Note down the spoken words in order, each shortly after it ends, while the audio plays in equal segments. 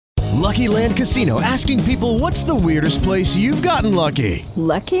Lucky Land Casino, asking people, what's the weirdest place you've gotten lucky?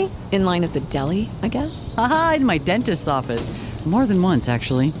 Lucky? In line at the deli, I guess? Aha, in my dentist's office. More than once,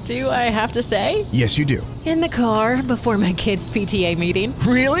 actually. Do I have to say? Yes, you do. In the car before my kids' PTA meeting.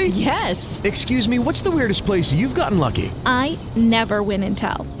 Really? Yes. Excuse me, what's the weirdest place you've gotten lucky? I never win and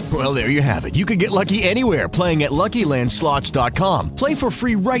tell. Well, there you have it. You can get lucky anywhere, playing at LuckyLandSlots.com. Play for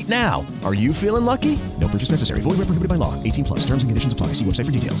free right now. Are you feeling lucky? No purchase necessary. Void where prohibited by law. 18 plus. Terms and conditions apply. See website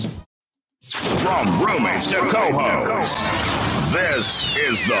for details. From roommates to co-hosts, this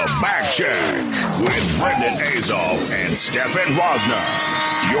is the Backcheck with Brendan Azoff and Stefan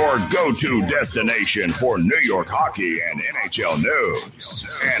Rosner, your go-to destination for New York hockey and NHL news.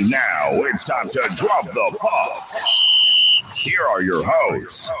 And now it's time to drop the puck. Here are your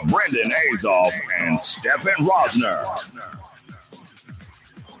hosts, Brendan Azoff and Stefan Rosner.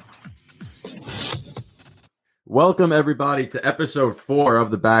 Welcome, everybody, to episode 4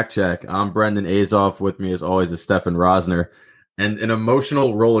 of the Backcheck. I'm Brendan Azoff. With me, as always, is Stefan Rosner. And an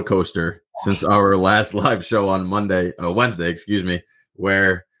emotional roller coaster since our last live show on Wednesday,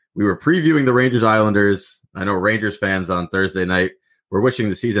 where we were previewing the Rangers-Islanders. I know Rangers fans on Thursday night were wishing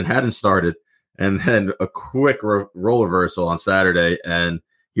the season hadn't started. And then a quick role reversal on Saturday. And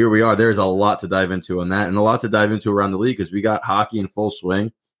here we are. There's a lot to dive into on that and a lot to dive into around the league because we got hockey in full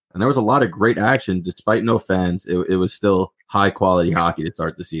swing. And there was a lot of great action. Despite no fans, it was still high-quality hockey to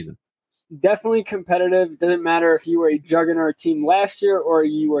start the season. Definitely competitive. Doesn't matter if you were a juggernaut team last year or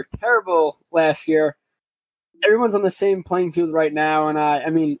you were terrible last year. Everyone's on the same playing field right now. And I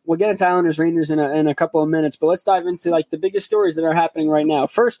mean, we'll get into Islanders, Rangers in a couple of minutes. But let's dive into the biggest stories that are happening right now.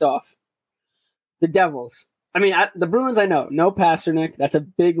 First off, the Devils. I mean, the Bruins, I know. No Pasternak. That's a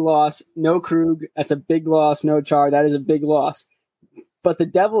big loss. No Krug. That's a big loss. No Char. That is a big loss. But the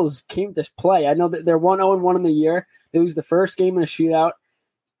Devils came to play. I know that they're 1-0-1 in the year. They lose the first game in a shootout.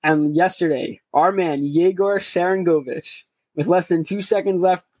 And yesterday, our man, Yegor Sharangovich, with less than 2 seconds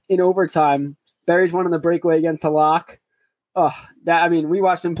left in overtime, buries one on the breakaway against Halak. We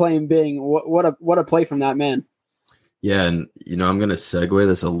watched him play in Bing. What a play from that man. Yeah, and, I'm going to segue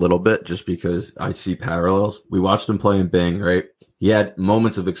this a little bit just because I see parallels. We watched him play in Bing, right? He had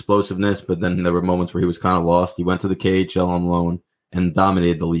moments of explosiveness, but then there were moments where he was kind of lost. He went to the KHL on loan and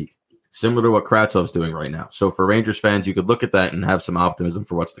dominated the league, similar to what Kratzov's doing right now. So for Rangers fans, you could look at that and have some optimism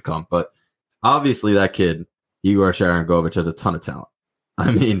for what's to come. But obviously that kid, Igor Sharangovich, has a ton of talent.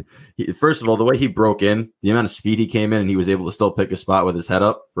 I mean, first of all, the way he broke in, the amount of speed he came in, and he was able to still pick a spot with his head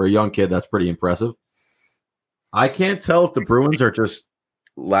up. For a young kid, that's pretty impressive. I can't tell if the Bruins are just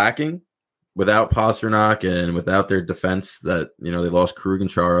lacking without Pasternak and without their defense that, they lost Krug and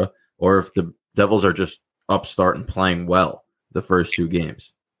Chara, or if the Devils are just upstart and playing well the first 2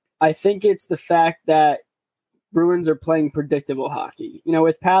 games. I think it's the fact that Bruins are playing predictable hockey.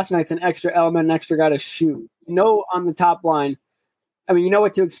 With Pasternak, it's an extra element, an extra guy to shoot. On the top line, you know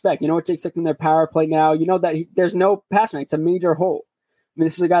what to expect. You know what to expect in their power play now. You know that there's no Pasternak. It's a major hole.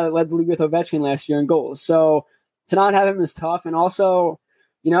 This is a guy that led the league with Ovechkin last year in goals. So to not have him is tough. And also,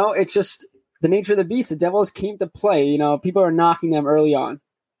 it's just the nature of the beast. The Devils came to play. People are knocking them early on.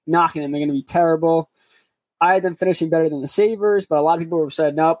 They're going to be terrible. I had them finishing better than the Sabres, but a lot of people have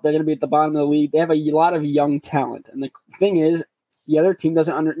said, nope, they're going to be at the bottom of the league. They have a lot of young talent. And the thing is, the other team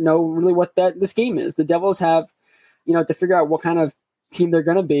doesn't know really what this game is. The Devils have, to figure out what kind of team they're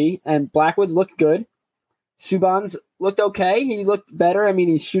going to be. And Blackwood's looked good. Subban's looked okay. He looked better.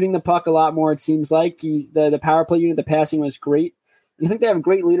 He's shooting the puck a lot more, it seems like. The power play unit, the passing was great. And I think they have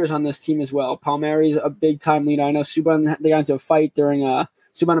great leaders on this team as well. Palmieri's a big-time leader. I know Subban, they got into a fight during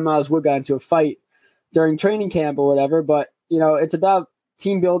Subban and Miles Wood got into a fight during training camp or whatever, but it's about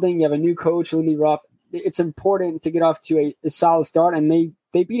team building. You have a new coach, Lindy Ruff. It's important to get off to a solid start, and they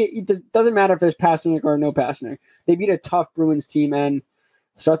beat it. It doesn't matter if there's Pasternak or no Pasternak. They beat a tough Bruins team and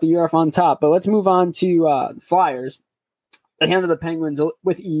start the year off on top. But let's move on to the Flyers. They handle the Penguins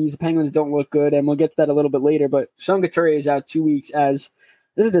with ease. The Penguins don't look good, and we'll get to that a little bit later. But Sean Couturier is out 2 weeks as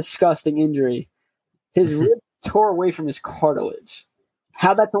this is a disgusting injury. His rib tore away from his cartilage.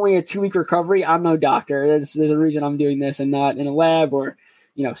 How that's only a 2-week recovery, I'm no doctor. There's a reason I'm doing this and not in a lab or,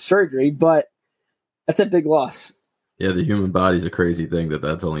 surgery, but that's a big loss. Yeah, the human body's a crazy thing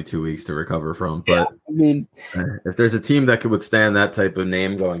that's only 2 weeks to recover from. But if there's a team that could withstand that type of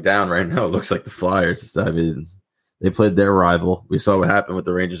name going down right now, it looks like the Flyers. They played their rival. We saw what happened with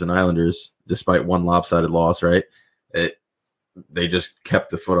the Rangers and Islanders, despite one lopsided loss, right? They just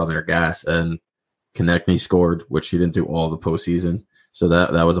kept the foot on their gas, and Konechny scored, which he didn't do all the postseason. So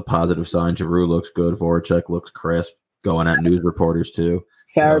that was a positive sign. Giroux looks good. Voracek looks crisp, going at news reporters too.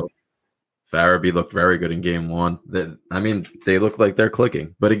 Farabee looked very good in game one. They look like they're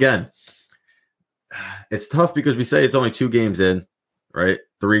clicking. But again, it's tough because we say it's only 2 games in, right?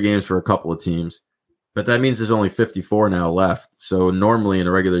 3 games for a couple of teams. But that means there's only 54 now left. So normally in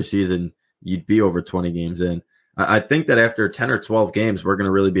a regular season, you'd be over 20 games in. I think that after 10 or 12 games, we're going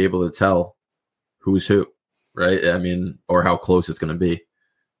to really be able to tell who's who, right? Or how close it's going to be.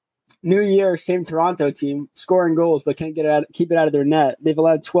 New year, same Toronto team, scoring goals, but can't keep it out of their net. They've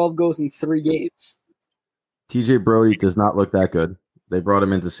allowed 12 goals in 3 games. TJ Brody does not look that good. They brought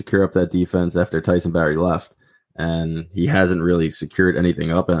him in to secure up that defense after Tyson Barrie left, and he hasn't really secured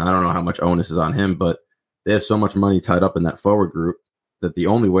anything up. And I don't know how much onus is on him, but they have so much money tied up in that forward group that the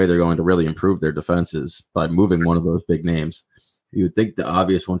only way they're going to really improve their defense is by moving one of those big names. You would think the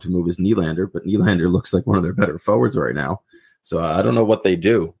obvious one to move is Nylander, but Nylander looks like one of their better forwards right now. So I don't know what they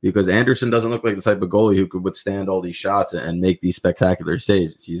do, because Anderson doesn't look like the type of goalie who could withstand all these shots and make these spectacular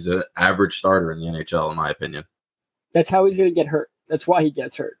saves. He's an average starter in the NHL, in my opinion. That's how he's going to get hurt. That's why he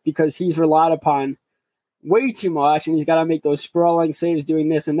gets hurt, because he's relied upon way too much, and he's got to make those sprawling saves doing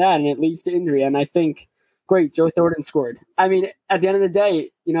this and that, and it leads to injury. And I think, great, Joe Thornton scored. I mean, at the end of the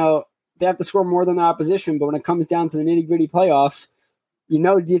day, they have to score more than the opposition, but when it comes down to the nitty-gritty playoffs,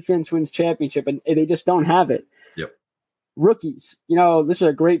 defense wins championship, and they just don't have it. Yep. Rookies, this is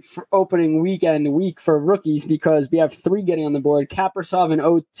a great opening week for rookies, because we have 3 getting on the board. Kaprizov and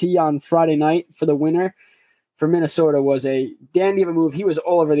OT on Friday night for the winner for Minnesota was a dandy of a move. He was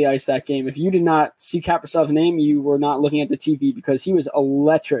all over the ice that game. If you did not see Kaprizov's name, you were not looking at the TV, because he was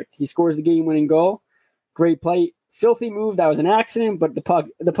electric. He scores the game-winning goal. Great play. Filthy move. That was an accident, but the puck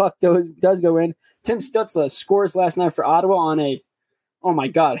does go in. Tim Stutzla scores last night for Ottawa on a, oh my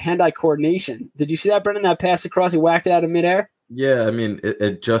God, hand-eye coordination. Did you see that, Brendan? That pass across, he whacked it out of midair? Yeah,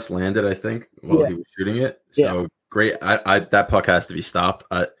 it just landed, I think, while he was shooting it. So great. That puck has to be stopped.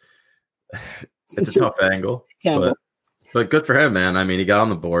 It's a tough angle, but good for him, man. He got on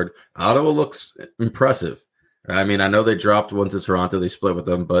the board. Ottawa looks impressive. I know they dropped one to Toronto. They split with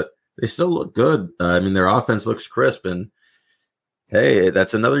them, but they still look good. Their offense looks crisp, and hey,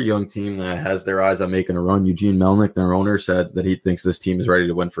 that's another young team that has their eyes on making a run. Eugene Melnick, their owner, said that he thinks this team is ready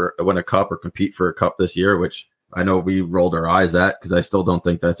to win a cup or compete for a cup this year, which I know we rolled our eyes at, because I still don't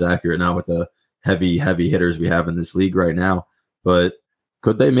think that's accurate now with the heavy hitters we have in this league right now. But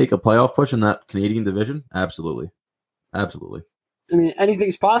could they make a playoff push in that Canadian division? Absolutely. Absolutely.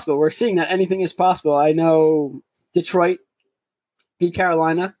 Anything's possible. We're seeing that anything is possible. I know Detroit beat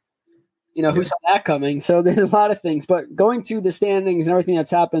Carolina. Who saw that coming? So there's a lot of things. But going to the standings and everything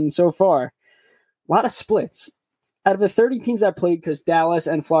that's happened so far, a lot of splits. Out of the 30 teams that played, because Dallas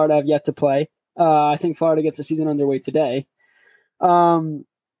and Florida have yet to play, I think Florida gets the season underway today.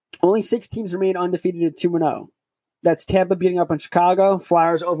 Only 6 teams remain undefeated at 2-0. That's Tampa beating up on Chicago,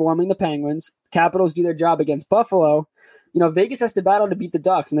 Flyers overwhelming the Penguins, Capitals do their job against Buffalo. Vegas has to battle to beat the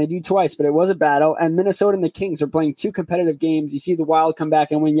Ducks, and they do twice, but it was a battle. And Minnesota and the Kings are playing 2 competitive games. You see the Wild come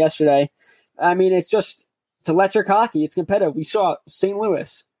back and win yesterday. It's electric hockey. It's competitive. We saw St.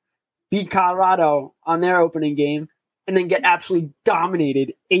 Louis beat Colorado on their opening game and then get absolutely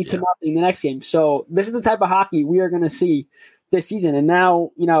dominated 8-0 the next game. So this is the type of hockey we are going to see this season. And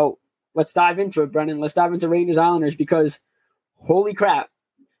now, let's dive into it, Brendan. Let's dive into Rangers Islanders, because holy crap,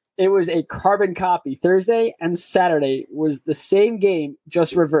 it was a carbon copy. Thursday and Saturday was the same game,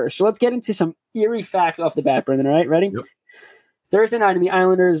 just reversed. So let's get into some eerie facts off the bat, Brendan. All right, ready? Yep. Thursday night in the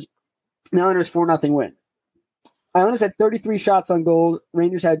Islanders 4-0 win. Islanders had 33 shots on goals.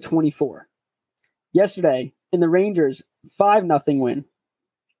 Rangers had 24. Yesterday in the Rangers 5-0 win.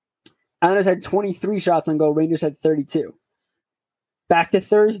 Islanders had 23 shots on goal. Rangers had 32. Back to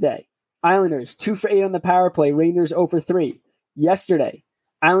Thursday. Islanders 2 for 8 on the power play. Rangers 0 for 3. Yesterday,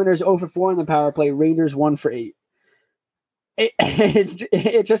 Islanders 0 for 4 on the power play. Rangers 1 for 8.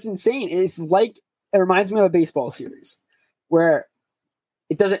 It's just insane. It reminds me of a baseball series where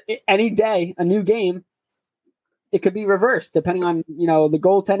any day, a new game, it could be reversed depending on, the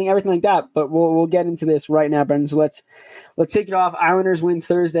goaltending, everything like that. But we'll get into this right now, Brendan. So let's take it off. Islanders win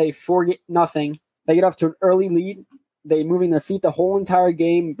Thursday 4-0. They get off to an early lead. They moving their feet the whole entire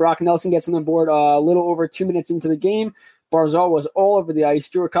game. Brock Nelson gets on the board a little over 2 minutes into the game. Barzal was all over the ice,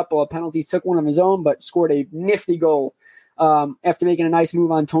 drew a couple of penalties, took one of his own, but scored a nifty goal after making a nice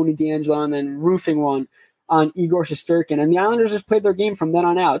move on Tony DeAngelo and then roofing one on Igor Shesterkin. And the Islanders just played their game from then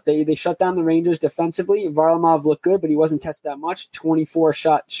on out. They shut down the Rangers defensively. Varlamov looked good, but he wasn't tested that much.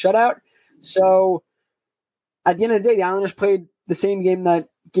 24-shot shutout. So at the end of the day, the Islanders played the same game that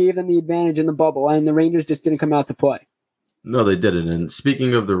gave them the advantage in the bubble, and the Rangers just didn't come out to play. No, they didn't. And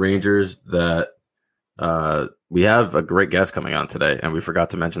speaking of the Rangers, we have a great guest coming on today, and we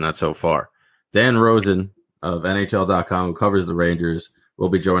forgot to mention that so far. Dan Rosen of NHL.com, who covers the Rangers, will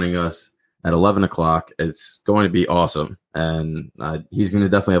be joining us at 11 o'clock. It's going to be awesome, and he's going to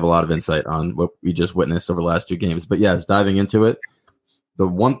definitely have a lot of insight on what we just witnessed over the last 2 games. But yes, diving into it, the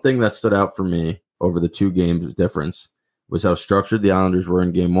one thing that stood out for me over the 2 games difference was how structured the Islanders were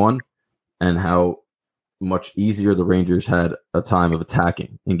in game 1 and how much easier the Rangers had a time of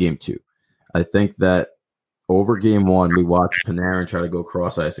attacking in game 2. I think that over game 1, we watched Panarin try to go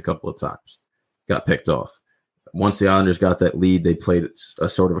cross ice a couple of times. Got picked off. Once the Islanders got that lead, they played a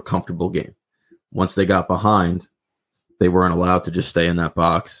sort of a comfortable game. Once they got behind, they weren't allowed to just stay in that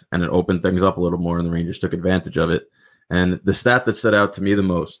box, and it opened things up a little more, and the Rangers took advantage of it. And the stat that stood out to me the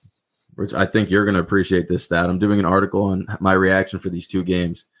most, which I think you're going to appreciate this stat, I'm doing an article on my reaction for these 2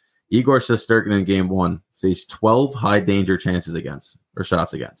 games. Igor Shesterkin in game 1 faced 12 high-danger chances against, or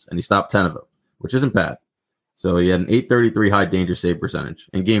shots against, and he stopped 10 of them, which isn't bad. So he had an .833 high-danger save percentage.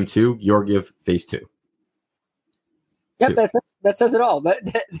 In game 2, Georgiev faced 2. Yep, that says it all.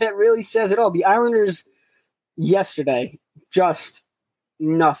 That really says it all. The Islanders yesterday, just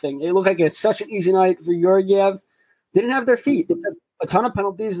nothing. It looked like it's such an easy night for Georgiev. They didn't have their feet. They took a ton of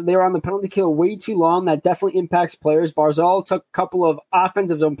penalties. They were on the penalty kill way too long. That definitely impacts players. Barzal took a couple of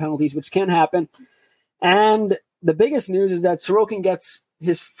offensive zone penalties, which can happen. And the biggest news is that Sorokin gets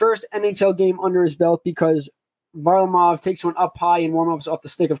his first NHL game under his belt because Varlamov takes one up high in warm-ups off the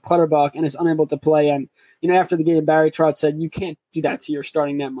stick of Clutterbuck and is unable to play. And, after the game, Barry Trotz said, you can't do that to your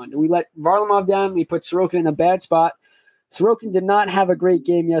starting netman. We let Varlamov down. We put Sorokin in a bad spot. Sorokin did not have a great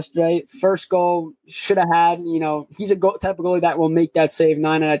game yesterday. First goal should have had, he's a type of goalie that will make that save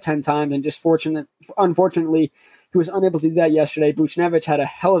 9 out of 10 times. And just unfortunately, he was unable to do that yesterday. Buchnevich had a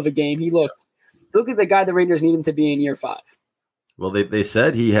hell of a game. He looked like the guy the Rangers need him to be in year 5. Well, they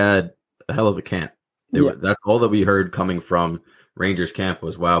said he had a hell of a camp. That's all that we heard coming from Rangers camp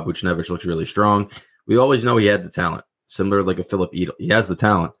was, wow, Buchnevich looks really strong. We always know he had the talent, similar like a Philip Edel. He has the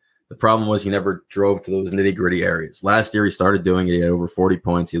talent. The problem was he never drove to those nitty-gritty areas. Last year he started doing it. He had over 40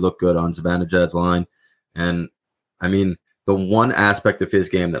 points. He looked good on Zibanejad's line. And, the one aspect of his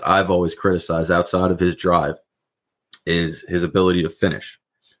game that I've always criticized outside of his drive is his ability to finish.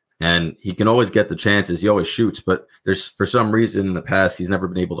 And he can always get the chances. He always shoots. But there's, for some reason in the past, he's never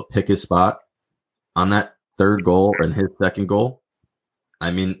been able to pick his spot on that third goal and his second goal.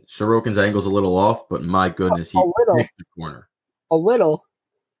 Sorokin's angle's a little off, but my goodness, he picked the corner. A little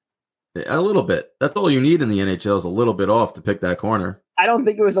bit. That's all you need in the NHL is a little bit off to pick that corner. I don't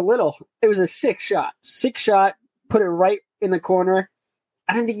think it was a little. It was a 6 shot. 6 shot, put it right in the corner.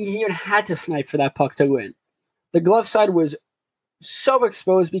 I don't think he even had to snipe for that puck to win. The glove side was so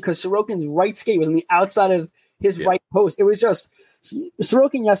exposed because Sorokin's right skate was on the outside of his right post. It was just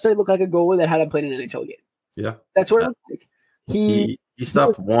Sorokin yesterday looked like a goalie that hadn't played an NHL game. Yeah. That's what it looked like. He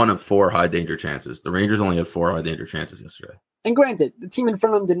stopped 1 of 4 high danger chances. The Rangers only had 4 high danger chances yesterday. And granted, the team in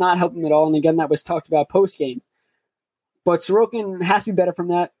front of him did not help him at all. And again, that was talked about post game. But Sorokin has to be better from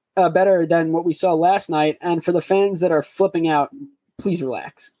that, better than what we saw last night. And for the fans that are flipping out, please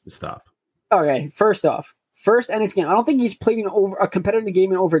relax. Stop. Okay, first off, first NHL game. I don't think he's played a competitive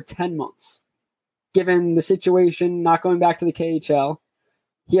game in over 10 months. Given the situation, not going back to the KHL,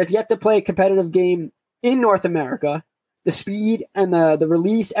 he has yet to play a competitive game in North America. The speed and the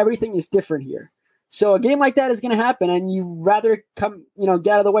release, everything is different here. So a game like that is going to happen, and you rather get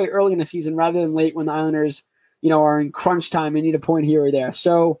out of the way early in the season rather than late when the Islanders, are in crunch time and need a point here or there.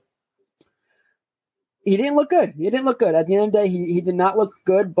 So he didn't look good. At the end of the day, he did not look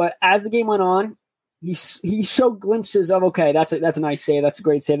good. But as the game went on, he showed glimpses of, okay, that's a nice save, that's a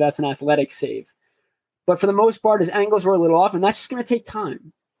great save, that's an athletic save. But for the most part, his angles were a little off, and that's just going to take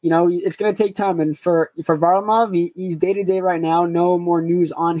time. It's going to take time. And for Varlamov, he's day-to-day right now. No more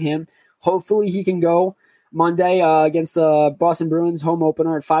news on him. Hopefully he can go Monday against the Boston Bruins home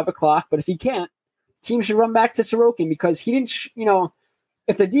opener at 5 o'clock. But if he can't, team should run back to Sorokin because he didn't,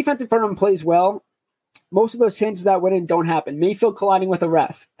 if the defense in front of him plays well, most of those chances that went in don't happen. Mayfield colliding with a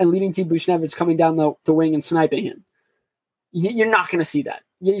ref and leading to Buchnevich coming down the wing and sniping him. You're not going to see that.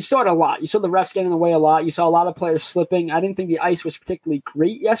 You saw it a lot. You saw the refs getting in the way a lot. You saw a lot of players slipping. I didn't think the ice was particularly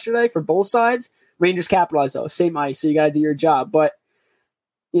great yesterday for both sides. Rangers capitalized, though. Same ice, so you got to do your job. But,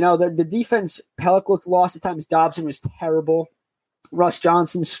 the defense, Pelech looked lost at times. Dobson was terrible. Russ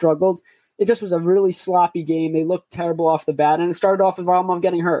Johnson struggled. It just was a really sloppy game. They looked terrible off the bat, and it started off with Varlamov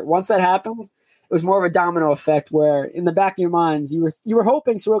getting hurt. Once that happened, it was more of a domino effect where in the back of your minds, you were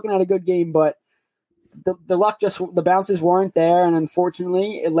hoping Sorokin had a good game, but the luck the bounces weren't there, and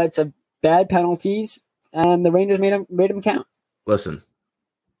unfortunately, it led to bad penalties, and the Rangers made them count. Listen,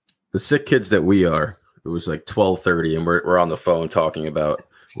 the sick kids that we are, it was like 12:30, and we're on the phone talking about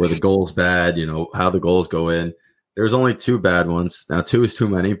where the goal's bad, how the goals go in. There's only 2 bad ones. Now 2 is too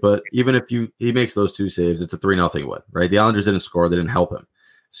many, but even if he makes those 2 saves, it's a 3-0 win, right? The Islanders didn't score, they didn't help him.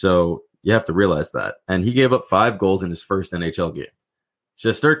 So you have to realize that. And he gave up 5 goals in his first NHL game.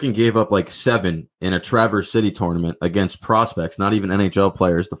 Shesterkin gave up like 7 in a Traverse City tournament against prospects, not even NHL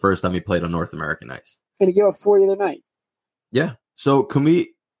players, the first time he played on North American ice. And he gave up 4 the other night. Yeah. So can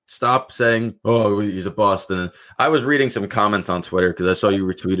we stop saying, oh, he's a bust? And I was reading some comments on Twitter because I saw you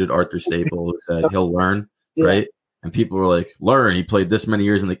retweeted Arthur Staple who said he'll learn, right? And people were like, learn. He played this many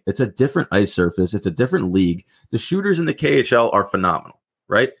years. It's a different ice surface. It's a different league. The shooters in the KHL are phenomenal,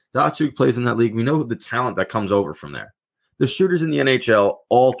 right? Datsuk plays in that league. We know the talent that comes over from there. The shooters in the NHL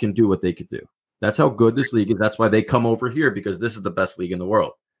all can do what they could do. That's how good this league is. That's why they come over here, because this is the best league in the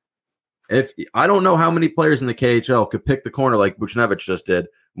world. If I don't know how many players in the KHL could pick the corner like Buchnevich just did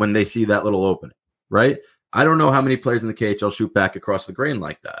when they see that little opening, right? I don't know how many players in the KHL shoot back across the grain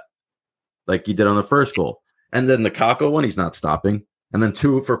like that, like he did on the first goal. And then the Kakko one, he's not stopping. And then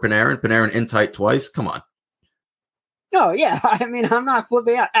 2 for Panarin. Panarin in tight twice. Come on. No, yeah. I mean, I'm not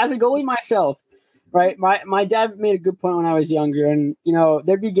flipping out. As a goalie myself, right? My dad made a good point when I was younger. And,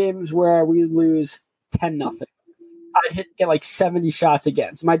 there'd be games where we would lose 10-0. I'd get like 70 shots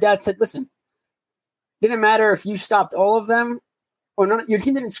against. My dad said, listen, didn't matter if you stopped all of them or not, your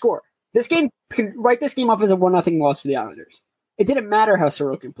team didn't score. This game could write this game off as a 1-0 loss for the Islanders. It didn't matter how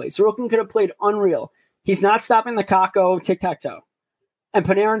Sorokin played. Sorokin could have played unreal. He's not stopping the Kakko tic-tac-toe. And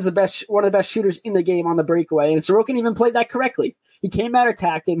Panarin's one of the best shooters in the game on the breakaway. And Sorokin even played that correctly. He came out,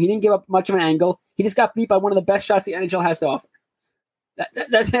 attacked him. He didn't give up much of an angle. He just got beat by one of the best shots the NHL has to offer.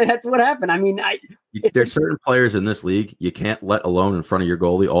 That's what happened. I mean, there's certain players in this league you can't let alone in front of your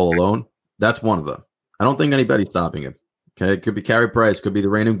goalie all alone. That's one of them. I don't think anybody's stopping him. Okay, it could be Carey Price, could be the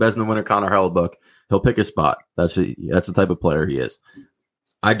reigning Vezina winner Connor Hellebuyck. He'll pick his spot. That's the type of player he is.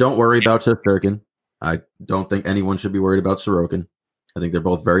 I don't worry about Shesterkin. I don't think anyone should be worried about Sorokin. I think they're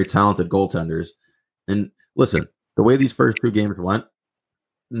both very talented goaltenders. And listen, the way these first 2 games went,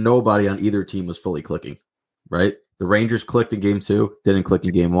 nobody on either team was fully clicking, right? The Rangers clicked in game 2, didn't click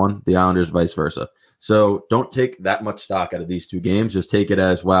in game 1. The Islanders vice versa. So don't take that much stock out of these 2 games. Just take it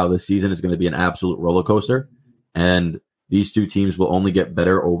as, wow, this season is going to be an absolute roller coaster. And these 2 teams will only get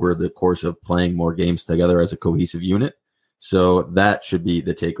better over the course of playing more games together as a cohesive unit. So that should be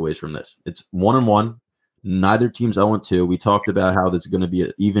the takeaways from this. It's 1-1. Neither team's 0-2. We talked about how this is going to be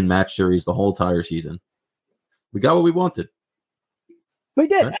an even match series the whole entire season. We got what we wanted. We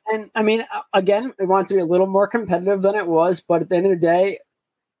did. Right? And I mean, again, we want to be a little more competitive than it was, but at the end of the day,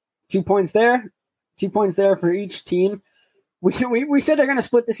 2 points there, 2 points there for each team. We said they're going to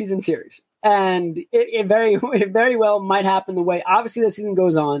split the season series, and it very well might happen the way, obviously, the season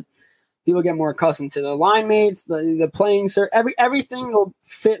goes on. People get more accustomed to the line mates, the playing, everything will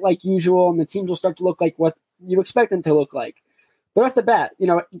fit like usual, and the teams will start to look like what you expect them to look like. But off the bat,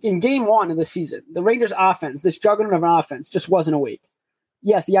 in game 1 of the season, the Rangers offense, this juggernaut of an offense, just wasn't awake.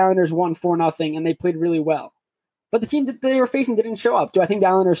 Yes, the Islanders won 4-0, and they played really well. But the team that they were facing didn't show up. Do I think the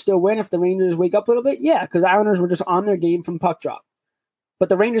Islanders still win if the Rangers wake up a little bit? Yeah, because the Islanders were just on their game from puck drop. But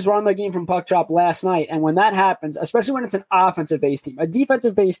the Rangers were on their game from puck drop last night, and when that happens, especially when it's an offensive-based team, a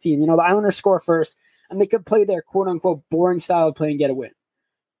defensive-based team, the Islanders score first, and they could play their quote-unquote boring style of play and get a win.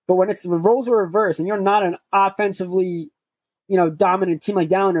 But when the roles are reversed, and you're not an offensively, dominant team like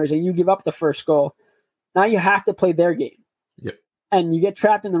the Islanders, and you give up the first goal, now you have to play their game. Yep. And you get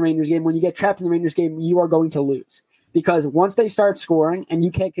trapped in the Rangers game. When you get trapped in the Rangers game, you are going to lose. Because once they start scoring and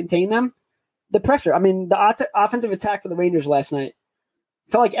you can't contain them, the pressure, the offensive attack for the Rangers last night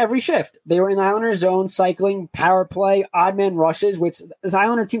felt like every shift. They were in the Islander zone, cycling, power play, odd man rushes, which this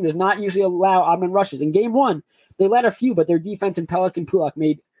Islander team does not usually allow odd man rushes. In game 1, they let a few, but their defense and Pelech and Pulak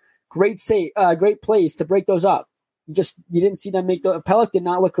made great plays to break those up. You didn't see them make Pelech did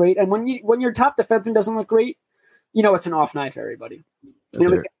not look great. And when your top defenseman doesn't look great, it's an off night for everybody.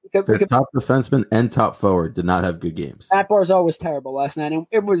 Their top defenseman and top forward did not have good games. Matt Barzal was terrible last night, and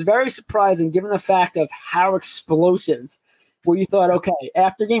it was very surprising given the fact of how explosive. Where you thought, okay,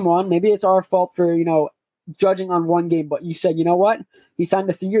 after game 1, maybe it's our fault for judging on one game, but you said, you know what? He signed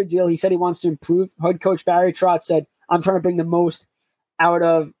a 3-year deal. He said he wants to improve. Head coach Barry Trotz said, I'm trying to bring the most out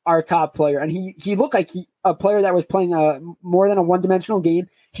of our top player, and he looked like a player that was playing more than a one-dimensional game.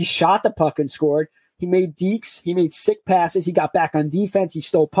 He shot the puck and scored. He made dekes. He made sick passes. He got back on defense. He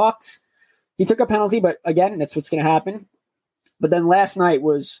stole pucks. He took a penalty, but again, that's what's going to happen. But then last night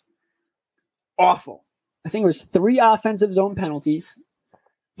was awful. I think it was 3 offensive zone penalties.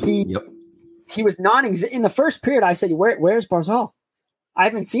 He was in the first period. I said, "Where's Barzal? I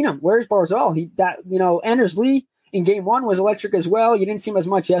haven't seen him. Where's Barzal?" Anders Lee in game one was electric as well. You didn't see him as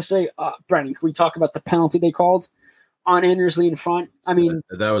much yesterday. Brennan, can we talk about the penalty they called on Anders Lee in front? I mean,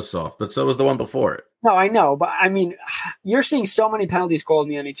 that was soft, but so was the one before it. No, I know, but I mean, you're seeing so many penalties called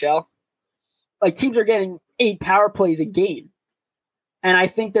in the NHL. Like, teams are getting 8 power plays a game. And I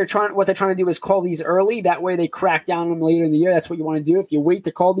think what they're trying to do is call these early. That way they crack down on them later in the year. That's what you want to do. If you wait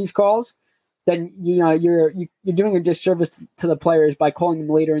to call these calls, then you're doing a disservice to the players by calling them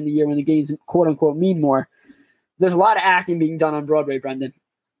later in the year when the games quote unquote mean more. There's a lot of acting being done on Broadway, Brendan,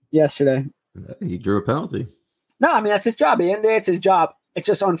 yesterday. He drew a penalty. No, I mean, that's his job. At the end of the day, it's his job. It's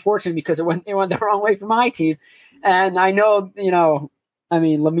just unfortunate because it went the wrong way for my team. And I know,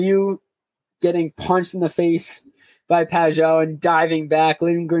 Lemieux getting punched in the face by Pajot and diving back,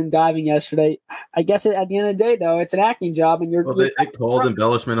 Lindgren diving yesterday. I guess at the end of the day, though, it's an acting job. And they called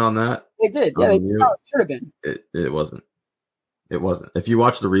embellishment on that. They did. Yeah, it should have been. It wasn't. It wasn't. If you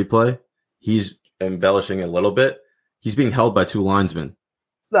watch the replay, he's embellishing a little bit. He's being held by 2 linesmen.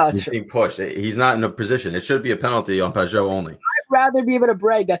 He's being pushed. He's not in a position. It should be a penalty on Pajot only. I'd rather be able to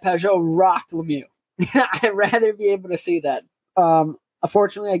brag that Pajot rocked Lemieux. I'd rather be able to see that.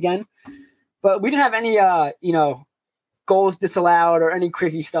 Unfortunately, again, but we didn't have any, goals disallowed or any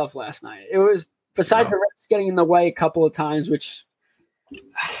crazy stuff last night. It was, besides the refs getting in the way a couple of times, which,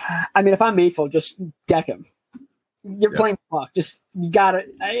 I mean, if I'm Mayfield, just deck him. You're playing the puck. Just, you got it.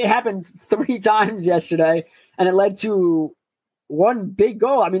 It happened 3 times yesterday, and it led to one big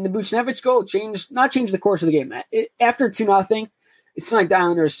goal. I mean, the Buchnevich goal not changed the course of the game. After 2-0, it seemed like the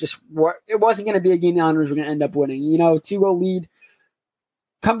Islanders it wasn't going to be a game the Islanders were going to end up winning. 2-goal lead.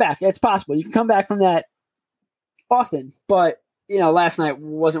 Come back. It's possible. You can come back from that often. But, last night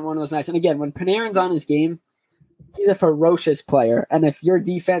wasn't one of those nights. And again, when Panarin's on his game, he's a ferocious player. And if your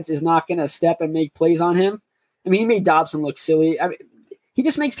defense is not going to step and make plays on him, I mean, he made Dobson look silly. I mean, he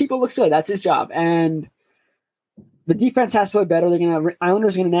just makes people look silly. That's his job. And the defense has to play better.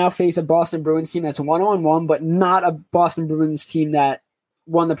 Islanders are going to now face a Boston Bruins team that's 1-1, but not a Boston Bruins team that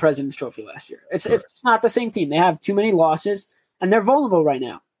won the President's Trophy last year. It's not the same team. They have too many losses, and they're vulnerable right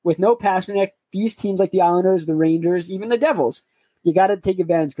now. With no Pasternak, these teams like the Islanders, the Rangers, even the Devils, you got to take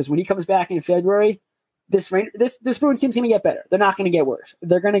advantage because when he comes back in February, this Bruins team's going to get better. They're not going to get worse.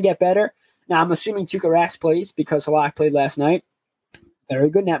 They're going to get better. Now, I'm assuming Tuukka Rask plays because Halak played last night. Very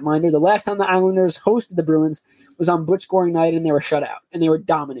good netminder. The last time the Islanders hosted the Bruins was on Butch scoring night, and they were shut out, and they were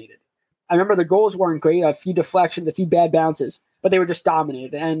dominated. I remember the goals weren't great, a few deflections, a few bad bounces, but they were just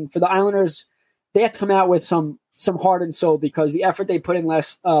dominated. And for the Islanders, they have to come out with some heart and soul because the effort they put in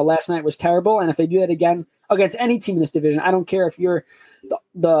last night was terrible. And if they do that again against any team in this division, I don't care if you're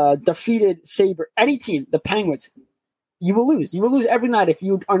the defeated Sabre, any team, the Penguins, you will lose. You will lose every night if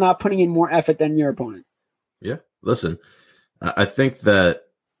you are not putting in more effort than your opponent. Yeah, listen. I think that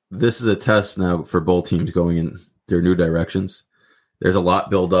this is a test now for both teams going in their new directions. There's a lot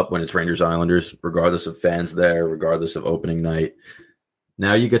build up when it's Rangers Islanders, regardless of fans there, regardless of opening night.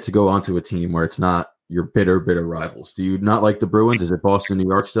 Now you get to go onto a team where it's not your bitter rivals. Do you not like the Bruins? Is it Boston, New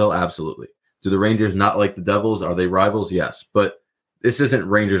York still? Absolutely. Do the Rangers not like the Devils? Are they rivals? Yes. But this isn't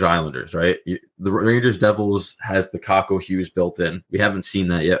Rangers Islanders, right? The Rangers Devils has the Kakko Hughes built in. We haven't seen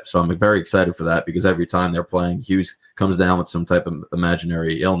that yet, so I'm very excited for that because every time they're playing, Hughes comes down with some type of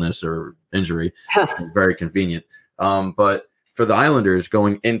imaginary illness or injury. It's very convenient. But for the Islanders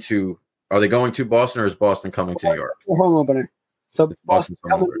are they going to Boston or is Boston coming to New York? Home opener. So Boston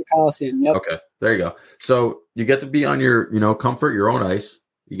coming to the Coliseum. Yep. Okay, there you go. So you get to be on your, comfort, your own ice.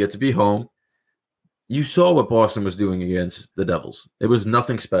 You get to be home. You saw what Boston was doing against the Devils. It was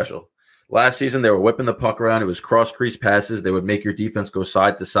nothing special. Last season, they were whipping the puck around. It was cross-crease passes. They would make your defense go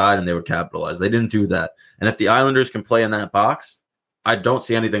side to side, and they would capitalize. They didn't do that. And if the Islanders can play in that box, I don't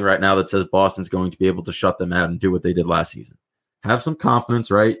see anything right now that says Boston's going to be able to shut them out and do what they did last season. Have some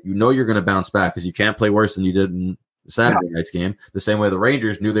confidence, right? You know you're going to bounce back because you can't play worse than you did in Saturday night's game. The same way the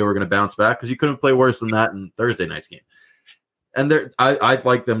Rangers knew they were going to bounce back because you couldn't play worse than that in Thursday night's game. And I'd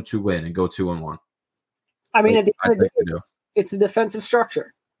like them to win and go 2-1. I mean, at the end of the day, it's the defensive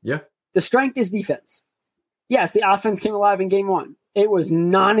structure. Yeah. The strength is defense. Yes, the offense came alive in game 1. It was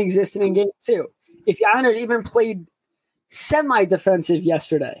non-existent in game 2. If the Islanders even played semi-defensive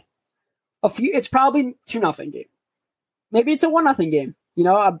yesterday, it's probably 2-0 game. Maybe it's a 1-0 game.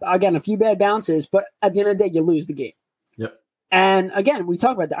 Again, a few bad bounces, but at the end of the day, you lose the game. Yep. And again, we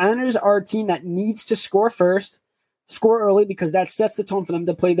talk about the Islanders are a team that needs to score first, score early, because that sets the tone for them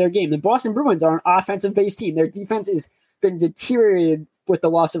to play their game. The Boston Bruins are an offensive-based team. Their defense has been deteriorated with the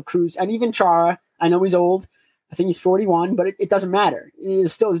loss of Cruz and even Chara. I know he's old. I think he's 41, but it doesn't matter. It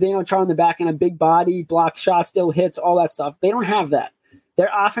still is Zdeno Chara in the back and a big body, block shot, still hits, all that stuff. They don't have that.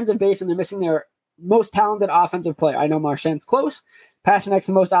 They're offensive base and they're missing their most talented offensive player. I know Marchand's close. Pasternak's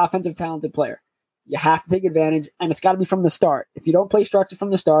the most offensive talented player. You have to take advantage, and it's got to be from the start. If you don't play structure from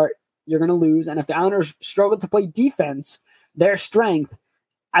the start, you're going to lose. And if the Islanders struggle to play defense, their strength,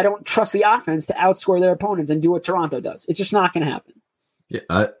 I don't trust the offense to outscore their opponents and do what Toronto does. It's just not going to happen.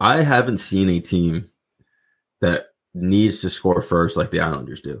 Yeah, I haven't seen a team that needs to score first like the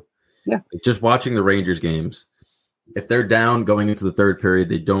Islanders do. Yeah. Just watching the Rangers games, if they're down going into the third period,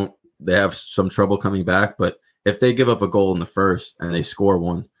 they have some trouble coming back. But if they give up a goal in the first and they score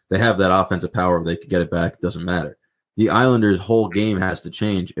one, they have that offensive power. They could get it back. It doesn't matter. The Islanders' whole game has to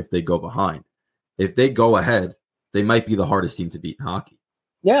change if they go behind. If they go ahead, they might be the hardest team to beat in hockey.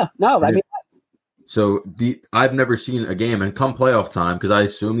 Yeah, no, I mean. So I've never seen a game, and come playoff time, because I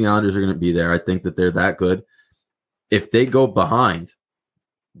assume the Islanders are going to be there. I think that they're that good. If they go behind,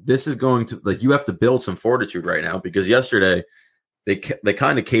 this is going to, like, you have to build some fortitude right now, because yesterday they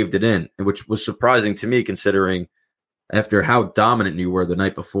kind of caved it in, which was surprising to me considering after how dominant you were the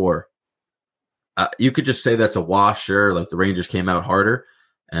night before. You could just say that's a wash, sure. Like, the Rangers came out harder,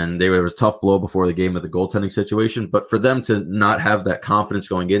 and there was a tough blow before the game of the goaltending situation. But for them to not have that confidence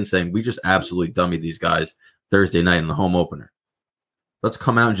going in, saying, we just absolutely dummied these guys Thursday night in the home opener. Let's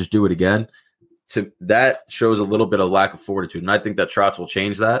come out and just do it again. That shows a little bit of lack of fortitude. And I think that Trotz will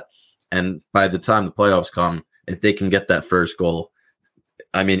change that. And by the time the playoffs come, if they can get that first goal,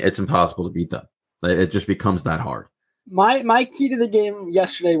 I mean, it's impossible to beat them. It just becomes that hard. My key to the game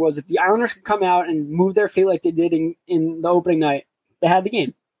yesterday was if the Islanders could come out and move their feet like they did in the opening night, they had the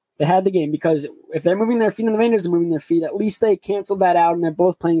game. They had the game, because if they're moving their feet and the Rangers are moving their feet, at least they canceled that out and they're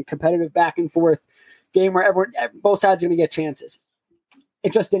both playing a competitive back and forth game where both sides are going to get chances.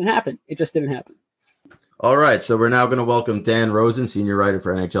 It just didn't happen. All right, so we're now going to welcome Dan Rosen, senior writer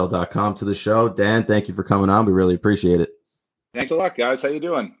for NHL.com, to the show. Dan, thank you for coming on. We really appreciate it. Thanks a lot, guys. How you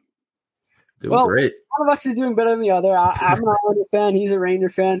doing? Doing great. One of us is doing better than the other. I'm an Islander fan. He's a Ranger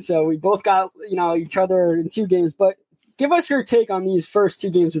fan, so we both got each other in 2 games. But give us your take on these first 2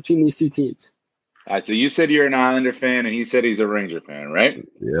 games between these 2 teams. All right, so you said you're an Islander fan, and he said he's a Ranger fan, right?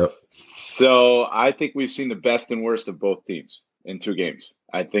 Yep. So I think we've seen the best and worst of both teams in 2 games.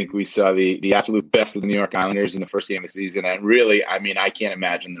 I think we saw the absolute best of the New York Islanders in the first game of the season. And really, I mean, I can't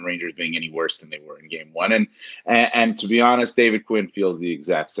imagine the Rangers being any worse than they were in game 1. And to be honest, David Quinn feels the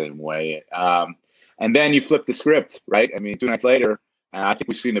exact same way. And then you flip the script, right? I mean, 2 nights later, I think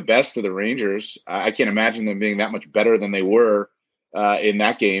we've seen the best of the Rangers. I can't imagine them being that much better than they were in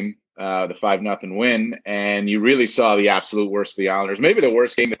that game, the 5-0 win. And you really saw the absolute worst of the Islanders. Maybe the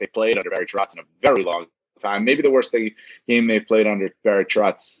worst game that they played under Barry Trotz in a very long time. Maybe the worst game they've played under Barry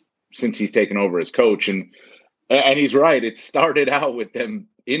Trotz since he's taken over as coach. And he's right. It started out with them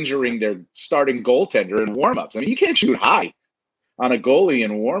injuring their starting goaltender in warmups. I mean, you can't shoot high on a goalie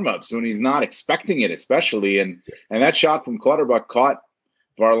in warmups when he's not expecting it, especially. And that shot from Clutterbuck caught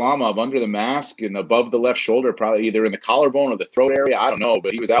Varlamov under the mask and above the left shoulder, probably either in the collarbone or the throat area. I don't know,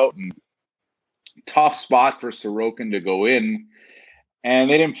 but he was out, and tough spot for Sorokin to go in. And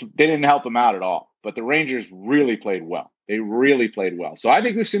they didn't help him out at all. But the Rangers really played well. They really played well. So I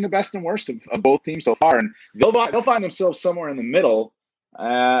think we've seen the best and worst of both teams so far. And they'll find themselves somewhere in the middle.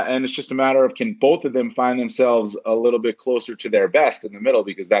 And it's just a matter of, can both of them find themselves a little bit closer to their best in the middle,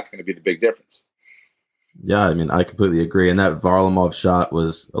 because that's going to be the big difference. Yeah, I mean, I completely agree. And that Varlamov shot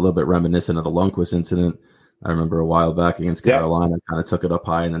was a little bit reminiscent of the Lundqvist incident. I remember a while back against Carolina, kind of took it up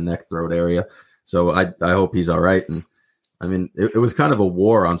high in the neck throat area. So I hope he's all right. And I mean, it was kind of a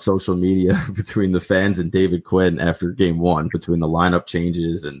war on social media between the fans and David Quinn after game 1, between the lineup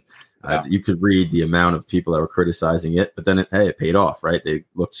changes. And you could read the amount of people that were criticizing it. But then, it paid off, right? They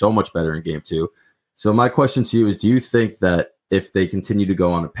looked so much better in game 2. So my question to you is, do you think that if they continue to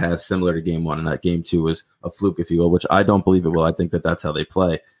go on a path similar to game 1, and that game 2 was a fluke, if you will, which I don't believe it will, I think that that's how they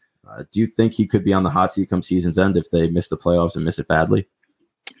play. Do you think he could be on the hot seat come season's end if they miss the playoffs and miss it badly?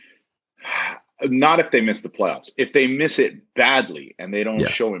 Not if they miss the playoffs. If they miss it badly and they don't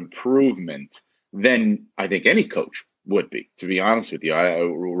show improvement, then I think any coach would be, to be honest with you,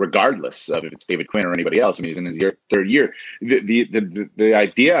 regardless of if it's David Quinn or anybody else. I mean, he's in his 3rd year. The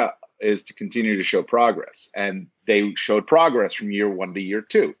idea is to continue to show progress. And they showed progress from year 1 to year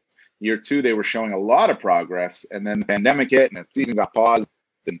 2. Year 2, they were showing a lot of progress. And then the pandemic hit and the season got paused.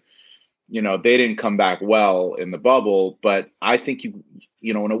 And, they didn't come back well in the bubble. But I think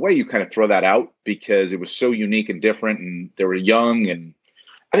in a way, you kind of throw that out because it was so unique and different, and they were young, and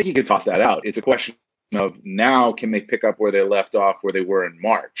I think you could toss that out. It's a question of now, can they pick up where they left off, where they were in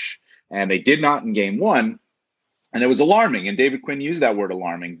March? And they did not in game 1. And it was alarming, and David Quinn used that word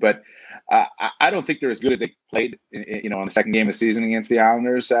alarming. But I don't think they're as good as they played, in the second game of the season against the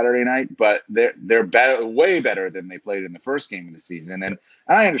Islanders Saturday night. But they're better, way better than they played in the first game of the season. And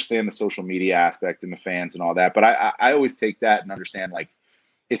I understand the social media aspect and the fans and all that, but I always take that and understand, like,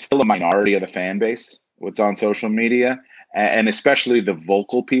 it's still a minority of the fan base what's on social media, and especially the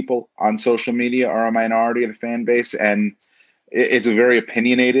vocal people on social media are a minority of the fan base, and it's a very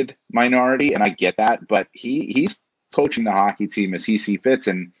opinionated minority, and I get that, but he's coaching the hockey team as he sees fits,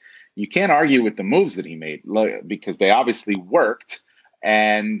 and you can't argue with the moves that he made because they obviously worked,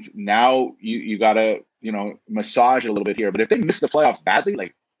 and now you got to, massage it a little bit here. But if they miss the playoffs badly,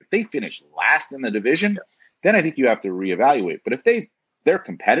 like if they finish last in the division, then I think you have to reevaluate. But if they're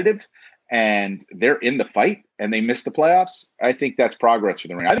competitive and they're in the fight and they miss the playoffs, I think that's progress for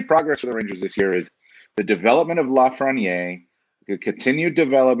the Rangers. I think progress for the Rangers this year is the development of Lafreniere, the continued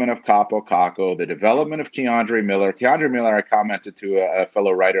development of Capo Caco, the development of Keandre Miller. Keandre Miller, I commented to a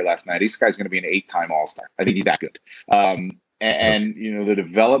fellow writer last night, this guy's going to be an 8-time All-Star. I think he's that good. And the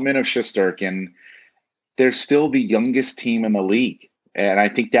development of Shesterkin, they're still the youngest team in the league. And I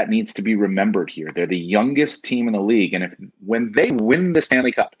think that needs to be remembered here. They're the youngest team in the league. And when they win the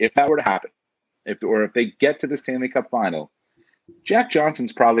Stanley Cup, if that were to happen, if they get to the Stanley Cup final, Jack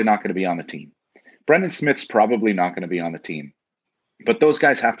Johnson's probably not going to be on the team. Brendan Smith's probably not going to be on the team. But those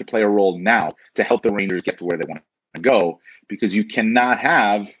guys have to play a role now to help the Rangers get to where they want to go, because you cannot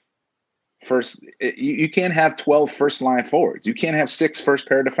have you can't have 12 first-line forwards. You can't have 6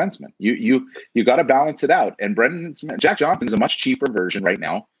 first-pair defensemen. You got to balance it out. And Jack Johnson is a much cheaper version right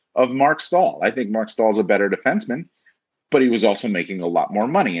now of Mark Stahl. I think Mark Stahl's a better defenseman, but he was also making a lot more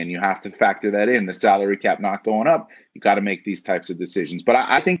money, and you have to factor that in. The salary cap not going up. You got to make these types of decisions. But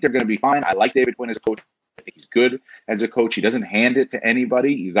I think they're going to be fine. I like David Quinn as a coach. I think he's good as a coach. He doesn't hand it to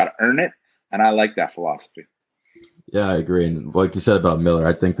anybody. You got to earn it, and I like that philosophy. Yeah, I agree. And like you said about Miller,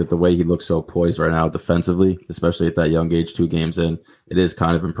 I think that the way he looks so poised right now defensively, especially at that young age, 2 games in, it is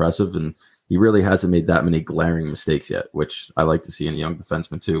kind of impressive. And he really hasn't made that many glaring mistakes yet, which I like to see in a young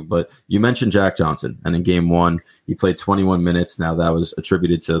defenseman too. But you mentioned Jack Johnson, and in game 1, he played 21 minutes. Now that was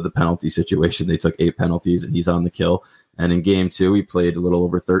attributed to the penalty situation. They took 8 penalties, and he's on the kill. And in game 2, he played a little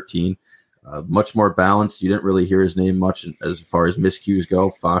over 13. Much more balanced. You didn't really hear his name much as far as miscues go.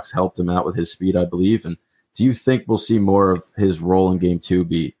 Fox helped him out with his speed, I believe. And do you think we'll see more of his role in game 2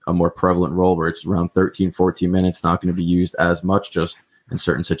 be a more prevalent role where it's around 13, 14 minutes, not going to be used as much, just in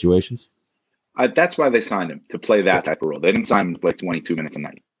certain situations? That's why they signed him, to play that type of role. They didn't sign him to play 22 minutes a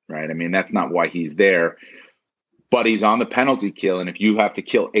night, right? I mean, that's not why he's there. But he's on the penalty kill, and if you have to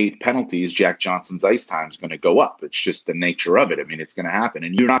kill 8 penalties, Jack Johnson's ice time is going to go up. It's just the nature of it. I mean, it's going to happen,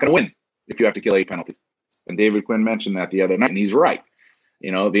 and you're not going to win if you have to kill 8 penalties. And David Quinn mentioned that the other night, and he's right.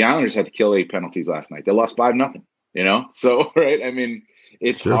 The Islanders had to kill 8 penalties last night. They lost 5-0. So right. I mean,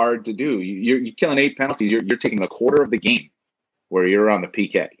 it's hard to do. You're killing 8 penalties. You're taking a quarter of the game where you're on the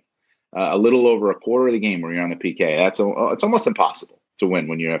PK. A little over a quarter of the game where you're on the PK. It's almost impossible to win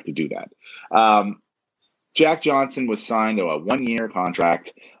when you have to do that. Jack Johnson was signed to a 1-year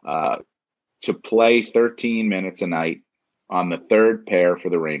contract to play 13 minutes a night on the 3rd pair for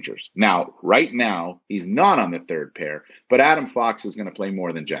the Rangers. Now, right now, he's not on the 3rd pair, but Adam Fox is going to play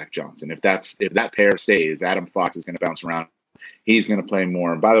more than Jack Johnson. If that pair stays, Adam Fox is going to bounce around. He's going to play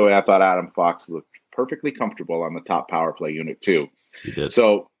more. And by the way, I thought Adam Fox looked perfectly comfortable on the top power play unit too. He did.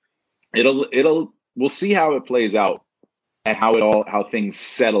 So we'll see how it plays out and how things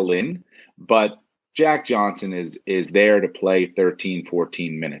settle in. But Jack Johnson is there to play 13,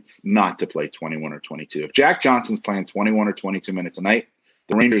 14 minutes, not to play 21 or 22. If Jack Johnson's playing 21 or 22 minutes a night,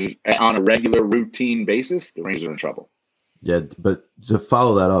 the Rangers, on a regular routine basis, the Rangers are in trouble. Yeah, but to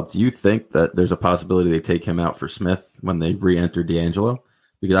follow that up, do you think that there's a possibility they take him out for Smith when they re-enter D'Angelo?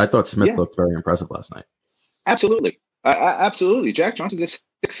 Because I thought Smith looked very impressive last night. Absolutely. Absolutely. Jack Johnson's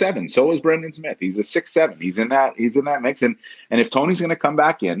a 6'7". So is Brendan Smith. He's a 6'7". He's in that mix. And if Tony's going to come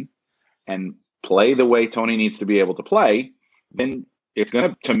back in and play the way Tony needs to be able to play, then it's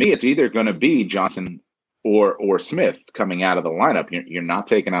either going to be Johnson or Smith coming out of the lineup. You're not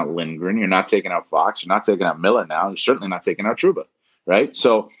taking out Lindgren. You're not taking out Fox. You're not taking out Miller now. You're certainly not taking out Trouba, right?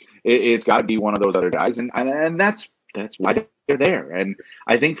 So it's got to be one of those other guys. And that's why they're there. And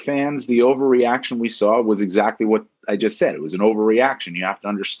I think fans, the overreaction we saw was exactly what I just said. It was an overreaction. You have to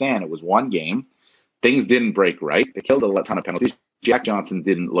understand it was one game. Things didn't break right. They killed a ton of penalties. Jack Johnson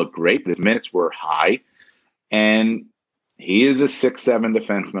didn't look great, but his minutes were high. And he is a 6'7"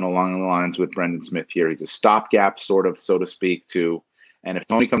 defenseman along the lines with Brendan Smith here. He's a stopgap, sort of, so to speak, too. And if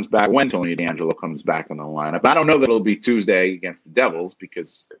Tony comes back, when Tony D'Angelo comes back in the lineup, I don't know that it'll be Tuesday against the Devils,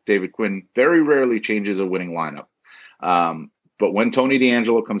 because David Quinn very rarely changes a winning lineup. But when Tony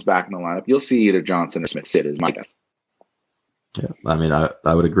DeAngelo comes back in the lineup, you'll see either Johnson or Smith sit, is my guess. Yeah, I mean,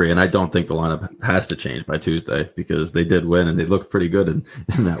 I would agree. And I don't think the lineup has to change by Tuesday because they did win and they looked pretty good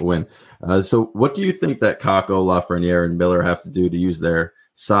in that win. So what do you think that Kakko, Lafreniere, and Miller have to do to use their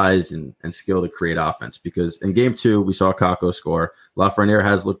size and skill to create offense? Because in game 2, we saw Kakko score. Lafreniere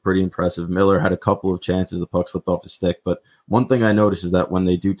has looked pretty impressive. Miller had a couple of chances. The puck slipped off his stick. But one thing I noticed is that when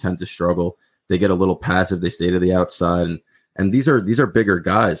they do tend to struggle, they get a little passive. They stay to the outside. And these are bigger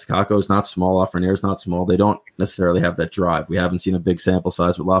guys. Kakko's not small. Lafreniere's not small. They don't necessarily have that drive. We haven't seen a big sample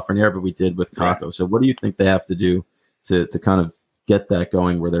size with Lafreniere, but we did with Kakko. Right. So what do you think they have to do to kind of get that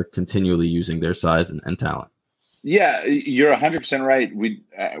going where they're continually using their size and talent? Yeah, you're 100% right.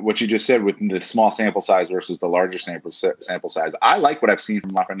 What you just said with the small sample size versus the larger sample size. I like what I've seen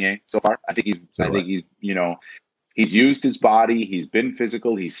from Lafreniere so far. I think he's he's used his body. He's been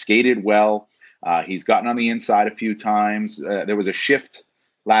physical. He's skated well. He's gotten on the inside a few times. There was a shift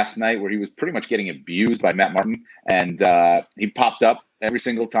last night where he was pretty much getting abused by Matt Martin, and he popped up every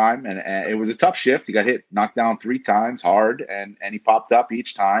single time. And it was a tough shift. He got knocked down 3 times hard, and he popped up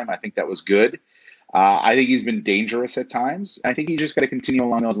each time. I think that was good. I think he's been dangerous at times. I think he just got to continue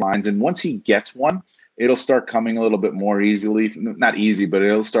along those lines. And once he gets one, it'll start coming a little bit more easily. Not easy, but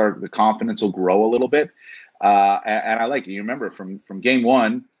the confidence will grow a little bit. And I like it. You remember from game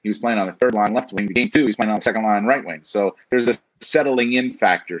 1, he was playing on the third line left wing. Game 2, he's playing on the second line right wing. So there's a settling in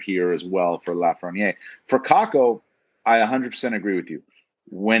factor here as well for Lafreniere. For Kakko, I 100% agree with you.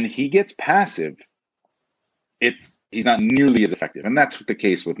 When he gets passive, he's not nearly as effective. And that's the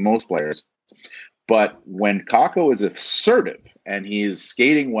case with most players. But when Kakko is assertive and he is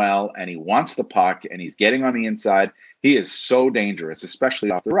skating well and he wants the puck and he's getting on the inside, he is so dangerous,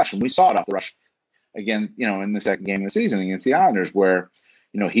 especially off the rush. And we saw it off the rush again, in the second game of the season against the Islanders, where,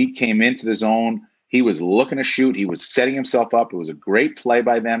 he came into the zone. He was looking to shoot. He was setting himself up. It was a great play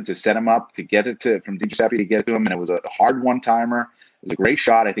by them to set him up, to get it from Giuseppe to get to him. And it was a hard one-timer. It was a great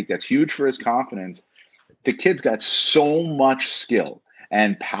shot. I think that's huge for his confidence. The kid's got so much skill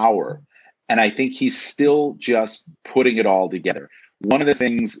and power. And I think he's still just putting it all together. One of the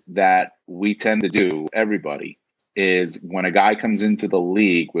things that we tend to do, everybody, is when a guy comes into the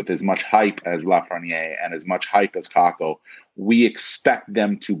league with as much hype as Lafreniere and as much hype as Kakko, we expect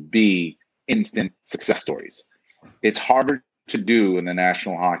them to be instant success stories. It's harder to do in the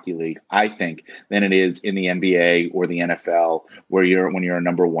National Hockey League, I think, than it is in the NBA or the NFL, when you're a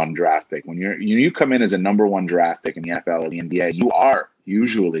number 1 draft pick. When you come in as a number 1 draft pick in the NFL or the NBA, you are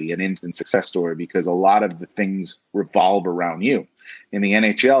usually an instant success story because a lot of the things revolve around you. In the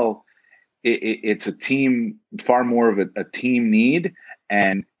NHL, it's a team, far more of a team need,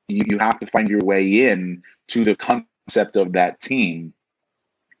 and you have to find your way in to the concept of that team.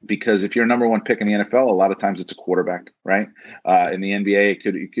 Because if you're a number 1 pick in the NFL, a lot of times it's a quarterback, right? In the NBA, it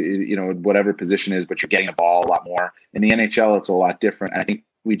could whatever position is, but you're getting a ball a lot more. In the NHL, it's a lot different. And I think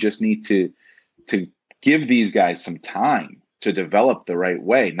we just need to give these guys some time to develop the right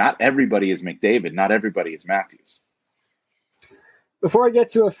way. Not everybody is McDavid. Not everybody is Matthews. Before I get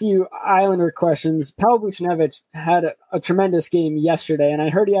to a few Islander questions, Pavel Buchnevich had a tremendous game yesterday, and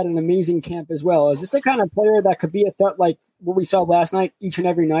I heard he had an amazing camp as well. Is this the kind of player that could be a threat like what we saw last night, each and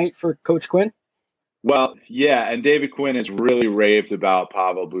every night for Coach Quinn? Well, yeah, and David Quinn has really raved about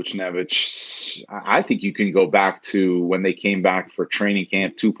Pavel Buchnevich. I think you can go back to when they came back for training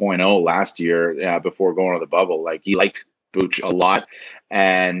camp 2.0 last year before going to the bubble. Like, he liked Buch a lot.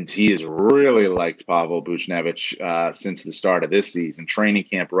 And he has really liked Pavel Buchnevich since the start of this season, training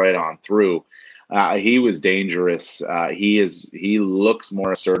camp right on through. He was dangerous. He looks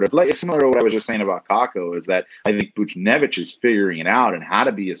more assertive. Like, similar to what I was just saying about Kakko, is that I think Buchnevich is figuring it out and how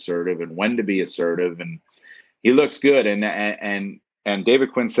to be assertive and when to be assertive, and he looks good. And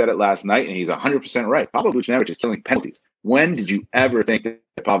David Quinn said it last night, and he's 100% right. Pavel Buchnevich is killing penalties. When did you ever think that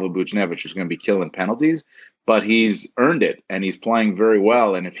Pavel Buchnevich was going to be killing penalties? But he's earned it, and he's playing very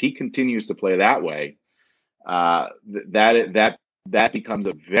well. And if he continues to play that way, that becomes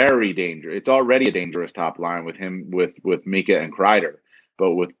a very dangerous. It's already a dangerous top line with him, with Mika and Kreider.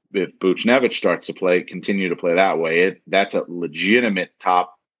 But if Buchnevich starts to continue to play that way, that's a legitimate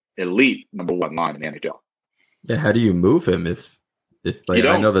top elite number 1 line in the NHL. Yeah, how do you move him if like,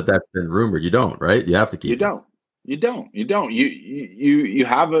 I know that's been rumored? You don't, right? You have to keep. You don't. You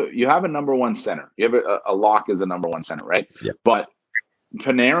have a number 1 center. You have a lock as a number 1 center, right? Yeah. But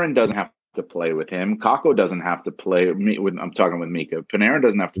Panarin doesn't have to play with him. Kakko doesn't have to play with. I'm talking with Mika. Panarin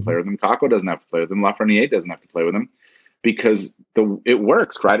doesn't have to play with him. Kakko doesn't have to play with him. Lafreniere doesn't have to play with him because it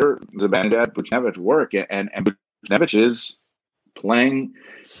works. Kreider, Zibanejad, Buchnevich work, and Buchnevich is playing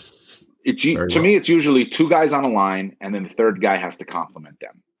To me, it's usually two guys on a line, and then the third guy has to complement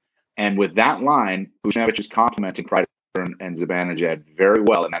them. And with that line, Buchnevich is complementing Kreider and Zibanejad very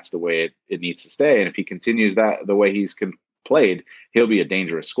well, and that's the way it needs to stay. And if he continues that the way he's played, he'll be a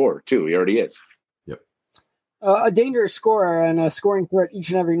dangerous scorer too. He already is. Yep. A dangerous scorer and a scoring threat each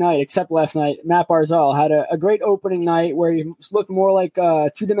and every night, except last night. Matt Barzal had a great opening night where he looked more like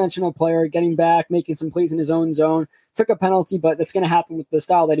a two-dimensional player, getting back, making some plays in his own zone. Took a penalty, but that's going to happen with the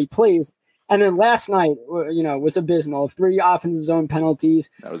style that he plays. And then last night, was abysmal. 3 offensive zone penalties.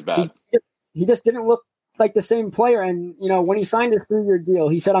 That was bad. He just didn't look like the same player. And, when he signed his 3-year deal,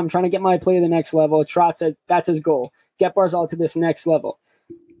 he said, I'm trying to get my play to the next level. Trotz said that's his goal. Get Barzal to this next level.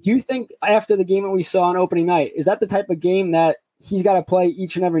 Do you think after the game that we saw on opening night, is that the type of game that he's got to play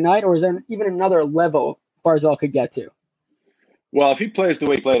each and every night? Or is there even another level Barzal could get to? Well, if he plays the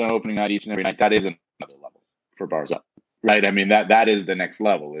way he played on opening night each and every night, that is another level for Barzal. Right. I mean, that is the next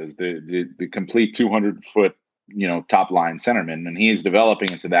level, is the complete 200-foot, top line centerman. And he is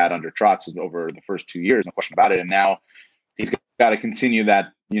developing into that under Trotz over the first 2 years, no question about it. And now he's got to continue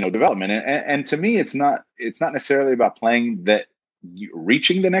that, development. And to me, it's not necessarily about playing that,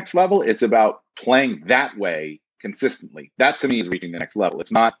 reaching the next level. It's about playing that way consistently. That to me is reaching the next level.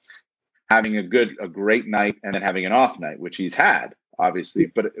 It's not having a great night and then having an off night, which he's had,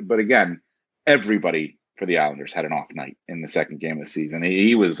 obviously. But again, everybody for the Islanders had an off night in the second game of the season.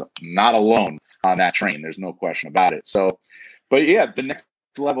 He was not alone on that train. There's no question about it. So, but yeah, the next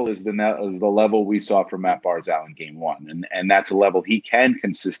level is the level we saw from Matt Barzal in game 1. And that's a level he can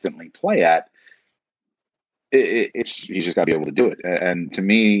consistently play at. He's just got to be able to do it. And to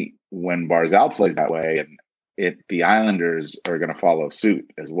me, when Barzal plays that way, the Islanders are going to follow suit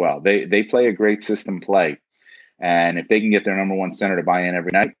as well. They play a great system play. And if they can get their number one center to buy in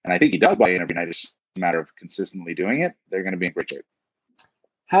every night, and I think he does buy in every night, it's a matter of consistently doing it, they're going to be in great shape.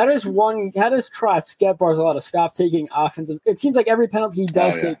 How does Trotz get Barzal to stop taking offensive? It seems like every penalty he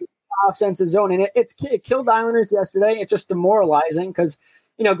does take offensive zone, and it killed the Islanders yesterday. It's just demoralizing because,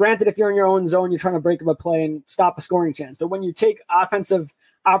 granted, if you're in your own zone, you're trying to break up a play and stop a scoring chance. But when you take offensive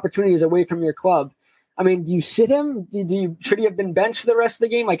opportunities away from your club, I mean, do you sit him? Should he have been benched for the rest of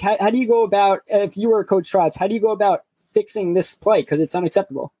the game? Like, how do you go about, if you were Coach Trotz, how do you go about fixing this play? Because it's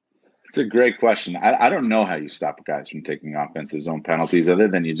unacceptable. It's a great question. I don't know how you stop guys from taking offensive zone penalties other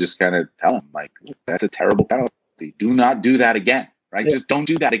than you just kind of tell them, like, that's a terrible penalty. Do not do that again, right? Yeah. Just don't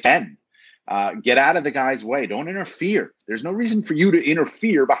do that again. Get out of the guy's way. Don't interfere. There's no reason for you to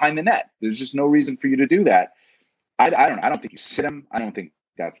interfere behind the net. There's just no reason for you to do that. I don't think you sit him. I don't think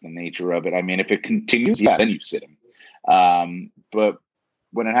that's the nature of it. I mean, if it continues, then you sit him. But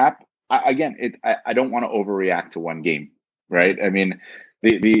when it happens, I don't want to overreact to one game, right? I mean,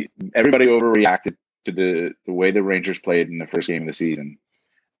 everybody overreacted to the way the Rangers played in the first game of the season,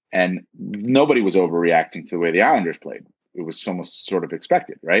 and nobody was overreacting to the way the Islanders played. It was almost sort of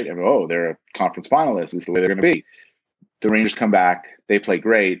expected, right? I mean, they're a conference finalist. This is the way they're going to be. The Rangers come back. They play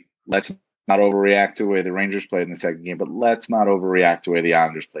great. Let's not overreact to the way the Rangers played in the second game, but let's not overreact to the way the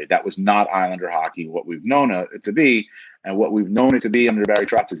Islanders played. That was not Islander hockey, what we've known it to be, and what we've known it to be under Barry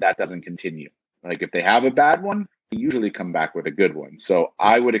Trotz is that doesn't continue. Like, if they have a bad one, they usually come back with a good one. So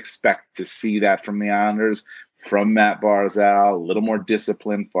I would expect to see that from the Islanders, from Matt Barzal, a little more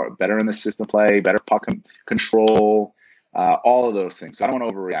discipline, better in the system play, better puck control, all of those things. So I don't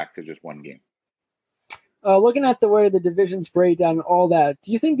want to overreact to just one game. Looking at the way the divisions break down and all that,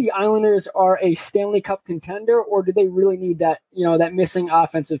 do you think the Islanders are a Stanley Cup contender, or do they really need that, that missing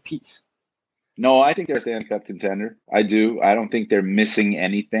offensive piece? No, I think they're a Stanley Cup contender. I do. I don't think they're missing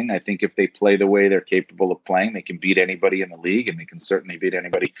anything. I think if they play the way they're capable of playing, they can beat anybody in the league, and they can certainly beat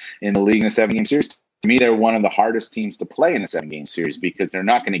anybody in the league in a 7-game series. To me, they're one of the hardest teams to play in a 7-game series because they're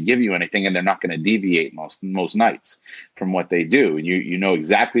not going to give you anything, and they're not going to deviate most nights from what they do. You know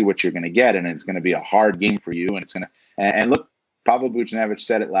exactly what you're going to get, and it's going to be a hard game for you. And it's going to and look, Pavel Buchnevich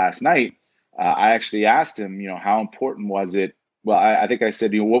said it last night. I actually asked him, how important was it? Well, I think I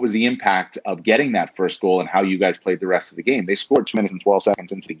said, what was the impact of getting that first goal and how you guys played the rest of the game? They scored 2 minutes and 12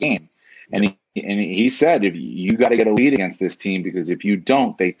 seconds into the game. And he said, if you got to get a lead against this team, because if you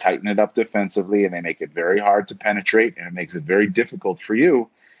don't, they tighten it up defensively and they make it very hard to penetrate, and it makes it very difficult for you.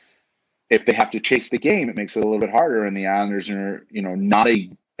 If they have to chase the game, it makes it a little bit harder. And the Islanders are, not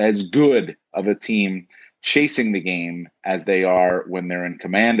as good of a team chasing the game as they are when they're in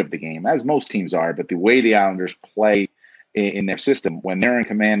command of the game, as most teams are. But the way the Islanders play in their system, when they're in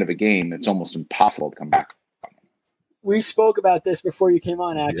command of a game, it's almost impossible to come back. We spoke about this before you came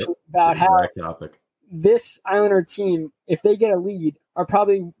on, actually, about how this Islander team, if they get a lead, are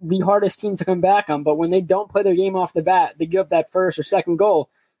probably the hardest team to come back on. But when they don't play their game off the bat, they give up that first or second goal.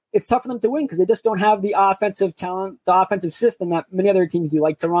 it's tough for them to win because they just don't have the offensive talent, the offensive system that many other teams do,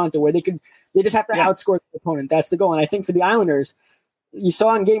 like Toronto, where they just have to outscore the opponent. That's the goal. And I think for the Islanders, you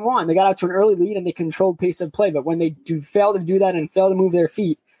saw in game one, they got out to an early lead and they controlled pace of play. But when they do fail to do that and fail to move their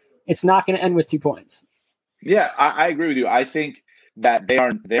feet, it's not going to end with 2 points. Yeah, I agree with you. I think that they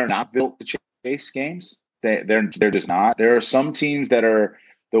are not built to chase games. They're just not. There are some teams that are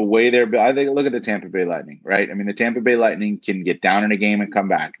the way they're built. I think look at the Tampa Bay Lightning, right? I mean, the Tampa Bay Lightning can get down in a game and come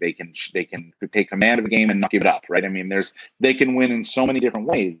back. They can take command of a game and not give it up, right? I mean, they can win in so many different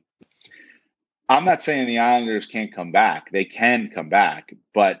ways. I'm not saying the Islanders can't come back. They can come back,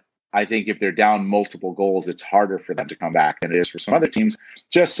 but I think if they're down multiple goals, it's harder for them to come back than it is for some other teams,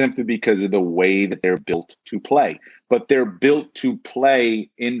 just simply because of the way that they're built to play. But they're built to play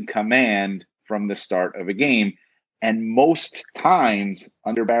in command from the start of a game. And most times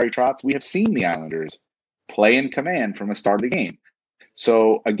under Barry Trotz, we have seen the Islanders play in command from the start of the game.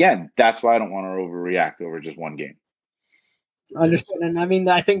 So again, that's why I don't want to overreact over just one game. Understood. And I mean,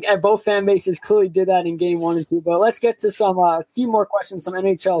 I think both fan bases clearly did that in game 1 and 2. But let's get to some a few more questions, some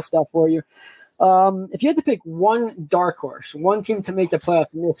NHL stuff for you. If you had to pick one dark horse, one team to make the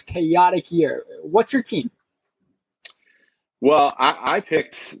playoffs in this chaotic year, what's your team? Well, I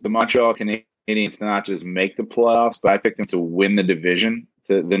picked the Montreal Canadiens to not just make the playoffs, but I picked them to win the division,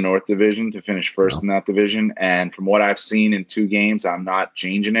 the North Division, to finish first in that division. And from what I've seen in 2 games, I'm not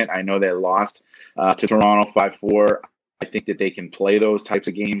changing it. I know they lost to Toronto 5-4. I think that they can play those types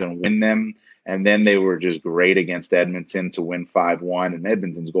of games and win them. And then they were just great against Edmonton to win 5-1. And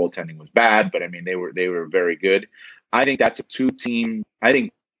Edmonton's goaltending was bad, but I mean, they were very good. I think that's a 2-team. I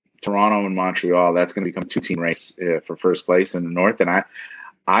think Toronto and Montreal, that's going to become a 2-team race for first place in the North. And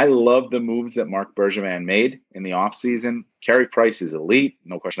I love the moves that Marc Bergevin made in the offseason. Carey Price is elite,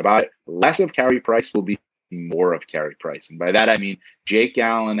 no question about it. Less of Carey Price will be more of Carey Price. And by that, I mean Jake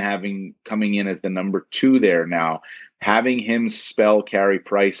Allen coming in as the number 2 there now, having him spell Carey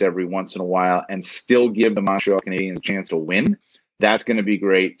Price every once in a while and still give the Montreal Canadiens a chance to win. That's going to be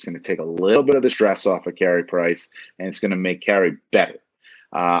great. It's going to take a little bit of the stress off of Carey Price, and it's going to make Carey better.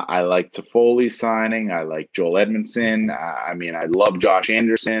 I like Toffoli signing. I like Joel Edmondson. I mean, I love Josh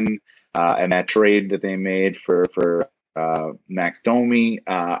Anderson and that trade that they made for Max Domi.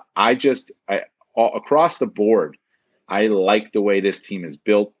 Across the board, I like the way this team is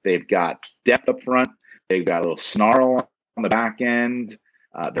built. They've got depth up front. They've got a little snarl on the back end.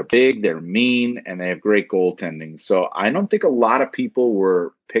 They're big, they're mean, and they have great goaltending. So I don't think a lot of people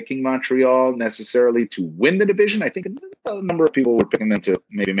were picking Montreal necessarily to win the division. I think a number of people were picking them to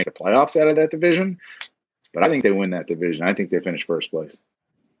maybe make the playoffs out of that division. But I think they win that division. I think they finish first place.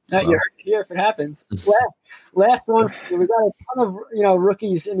 You heard it here if it happens. Last one. We got a ton of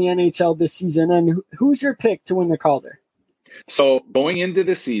rookies in the NHL this season. And who's your pick to win the Calder? So going into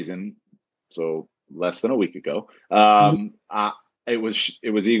the season, so less than a week ago, it was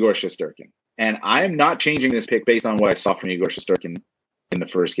Igor Shesterkin. And I am not changing this pick based on what I saw from Igor Shesterkin in the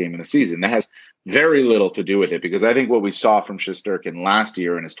first game of the season. That has very little to do with it, because I think what we saw from Shesterkin last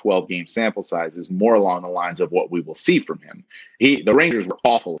year in his 12-game sample size is more along the lines of what we will see from him. The Rangers were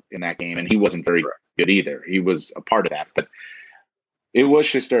awful in that game, and he wasn't very good either. He was a part of that, but it was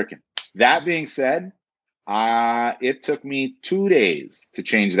Shesterkin. That being said, it took me 2 days to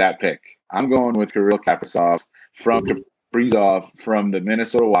change that pick. I'm going with Kirill Kaprizov from the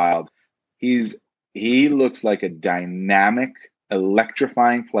Minnesota Wild. He looks like a dynamic,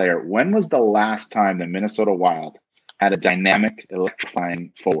 electrifying player. When was the last time the Minnesota Wild had a dynamic,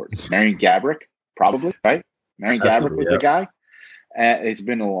 electrifying forward? Marian Gaborik, probably, right? Marian Gaborik was the guy. It's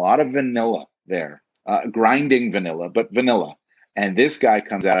been a lot of vanilla there, grinding vanilla, but vanilla. And this guy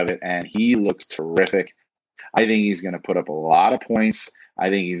comes out of it, and he looks terrific. I think he's going to put up a lot of points. I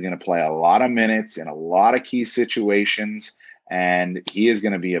think he's going to play a lot of minutes in a lot of key situations, and he is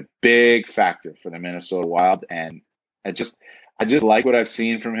going to be a big factor for the Minnesota Wild. And I just like what I've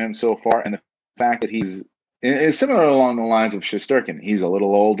seen from him so far, and the fact that he's similar along the lines of Shesterkin. He's a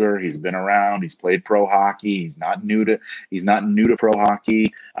little older. He's been around. He's played pro hockey. He's not new to pro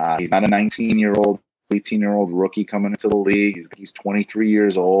hockey. He's not a 19-year-old, 18-year-old rookie coming into the league. He's 23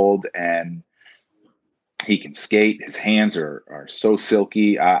 years old, and he can skate. His hands are so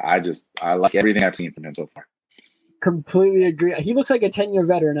silky. I like everything I've seen from him so far. Completely agree. He looks like a 10-year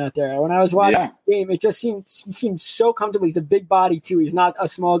veteran out there. When I was watching the game, it just seemed so comfortable. He's a big body too. He's not a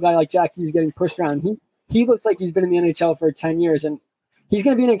small guy like Jack Hughes getting pushed around. He looks like he's been in the NHL for 10 years, and he's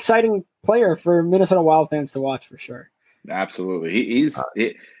going to be an exciting player for Minnesota Wild fans to watch for sure. Absolutely. He's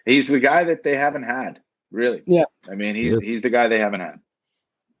the guy that they haven't had, really. Yeah. I mean, he's the guy they haven't had.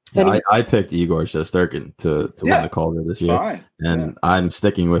 Yeah, I picked Igor Shesterkin to win the Calder this year, fine. and I'm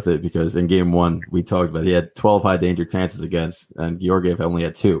sticking with it because in game one we talked about he had 12 high danger chances against, and Georgiev only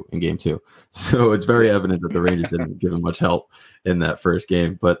had 2 in game 2. So it's very evident that the Rangers didn't give him much help in that first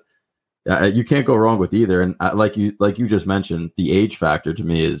game. But you can't go wrong with either. And like you just mentioned, the age factor to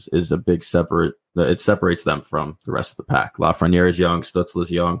me is a big separate. It separates them from the rest of the pack. Lafreniere is young, Stützle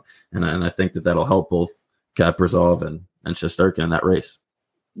is young, and I think that'll help both Kaprizov and Shesterkin in that race.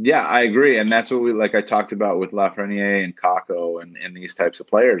 Yeah, I agree. And that's what I talked about with Lafreniere and Kakko and these types of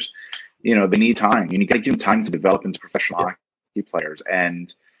players. They need time. You got to give them time to develop into professional hockey players.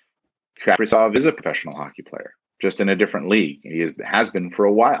 And Kaprizov is a professional hockey player, just in a different league. He has been for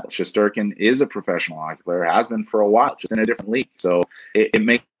a while. Shesterkin is a professional hockey player, has been for a while, just in a different league. So it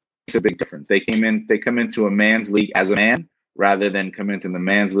makes a big difference. They come into a man's league as a man rather than come into the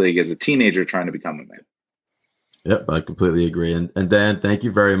man's league as a teenager trying to become a man. Yep, I completely agree. And Dan, thank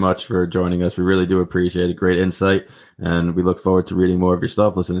you very much for joining us. We really do appreciate it. Great insight. And we look forward to reading more of your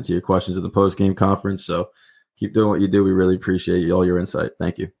stuff, listening to your questions in the post-game conference. So keep doing what you do. We really appreciate all your insight.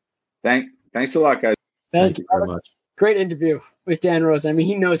 Thank you. Thanks a lot, guys. Thank you very much. Great interview with Dan Rosen. I mean,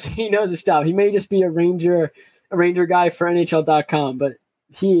 he knows his stuff. He may just be a Ranger guy for NHL.com, but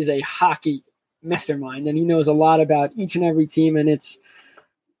he is a hockey mastermind, and he knows a lot about each and every team. And it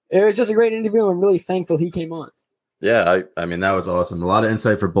was just a great interview. I'm really thankful he came on. Yeah, I mean, that was awesome. A lot of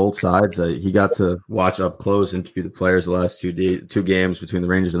insight for both sides. He got to watch up close, interview the players the last two games between the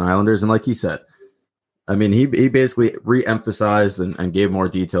Rangers and Islanders. And like he said, I mean, he basically re-emphasized and gave more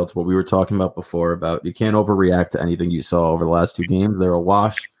detail to what we were talking about before about you can't overreact to anything you saw over the last 2 games. They're a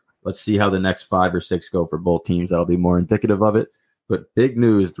wash. Let's see how the next 5 or 6 go for both teams. That'll be more indicative of it. But big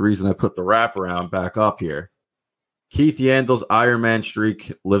news, the reason I put the wraparound back up here, Keith Yandle's Ironman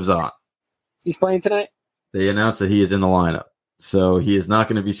streak lives on. He's playing tonight? They announced that he is in the lineup. So he is not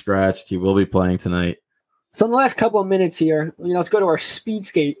going to be scratched. He will be playing tonight. So in the last couple of minutes here, let's go to our speed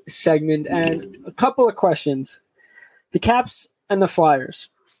skate segment and a couple of questions. The Caps and the Flyers.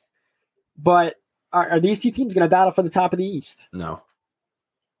 But are these 2 teams going to battle for the top of the East? No.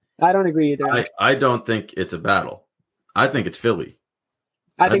 I don't agree either. I don't think it's a battle. I think it's Philly.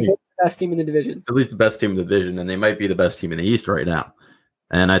 I think they're the best team in the division. At least the best team in the division, and they might be the best team in the East right now.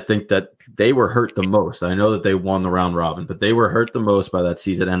 And I think that they were hurt the most. I know that they won the round robin, but they were hurt the most by that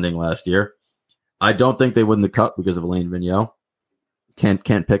season ending last year. I don't think they win the cup because of Alain Vigneault. Can't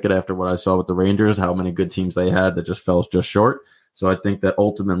pick it after what I saw with the Rangers, how many good teams they had that just fell just short. So I think that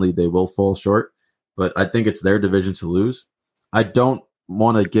ultimately they will fall short, but I think it's their division to lose. I don't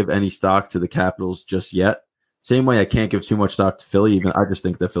want to give any stock to the Capitals just yet. Same way I can't give too much stock to Philly. Even I just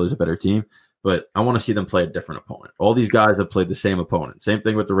think that Philly's a better team. But I want to see them play a different opponent. All these guys have played the same opponent. Same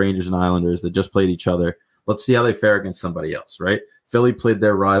thing with the Rangers and Islanders. They just played each other. Let's see how they fare against somebody else, right? Philly played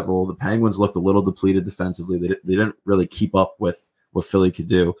their rival. The Penguins looked a little depleted defensively. They didn't really keep up with what Philly could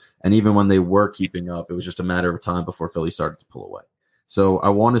do. And even when they were keeping up, it was just a matter of time before Philly started to pull away. So I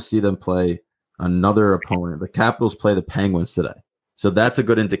want to see them play another opponent. The Capitals play the Penguins today. So that's a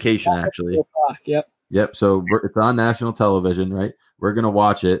good indication, actually. Yep. So it's on national television, right? We're going to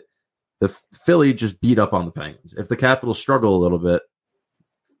watch it. The Philly just beat up on the Penguins. If the Capitals struggle a little bit,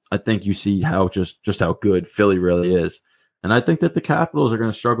 I think you see how just how good Philly really is. And I think that the Capitals are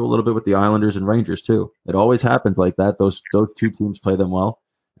going to struggle a little bit with the Islanders and Rangers too. It always happens like that. Those 2 teams play them well,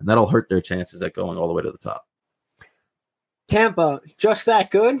 and that'll hurt their chances at going all the way to the top. Tampa, just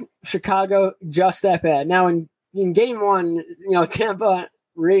that good. Chicago, just that bad. Now in game 1, Tampa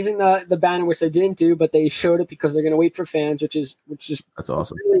raising the banner, which they didn't do, but they showed it because they're going to wait for fans, which is that's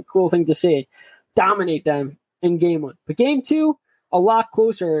awesome. A really cool thing to see. Dominate them in game 1, but game 2 a lot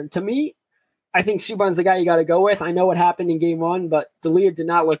closer. To me, I think Subban's the guy you got to go with. I know what happened in game 1, but D'Elia did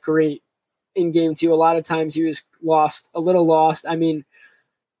not look great in game 2. A lot of times he was a little lost. I mean,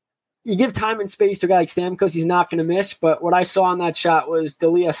 you give time and space to a guy like Stamkos, he's not going to miss. But what I saw on that shot was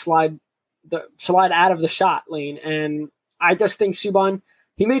D'Elia slide out of the shot lane, and I just think Subban,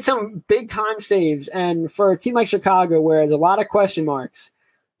 he made some big time saves. And for a team like Chicago, where there's a lot of question marks,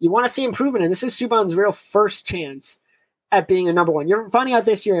 you want to see improvement. And this is Subban's real first chance at being a number 1. You're finding out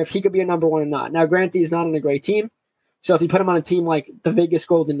this year if he could be a number 1 or not. Now, granted, he's not on a great team. So if you put him on a team like the Vegas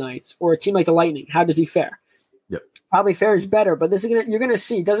Golden Knights or a team like the Lightning, how does he fare? Yep. Probably fares better, but you're going to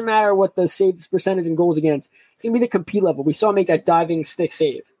see. It doesn't matter what the save percentage and goals against. It's going to be the compete level. We saw him make that diving stick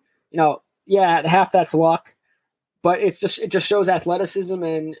save. Half that's luck, but it just shows athleticism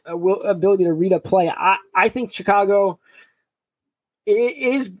and ability to read a play. I think Chicago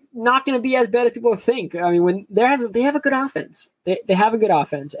is not going to be as bad as people think. I mean, when they have a good offense, they have a good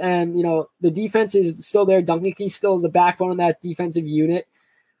offense, and the defense is still there. Duncan Keith still is the backbone of that defensive unit.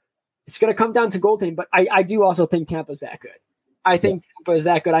 It's going to come down to goaltending, but I do also think Tampa's that good. I think Tampa is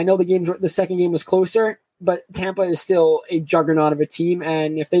that good. I know the second game was closer, but Tampa is still a juggernaut of a team.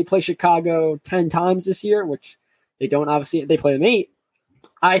 And if they play Chicago 10 times this year, which they don't, obviously they play them 8,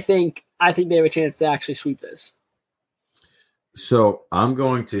 I think they have a chance to actually sweep this. So I'm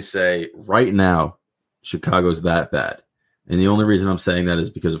going to say right now, Chicago's that bad. And the only reason I'm saying that is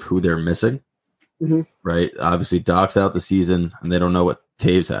because of who they're missing, right? Obviously, Doc's out the season, and they don't know what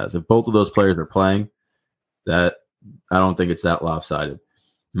Taves has. If both of those players are playing, that I don't think it's that lopsided.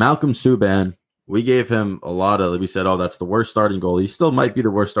 Malcolm Subban, we gave him a lot of – we said, oh, that's the worst starting goalie. He still might be the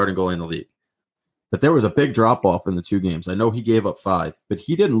worst starting goalie in the league. But there was a big drop-off in the 2 games. I know he gave up 5, but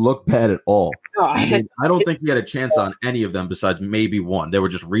he didn't look bad at all. I don't think he had a chance on any of them besides maybe one. They were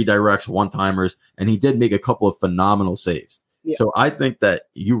just redirects, one-timers, and he did make a couple of phenomenal saves. Yeah. So I think that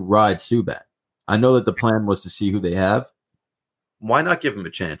you ride Subban. I know that the plan was to see who they have. Why not give him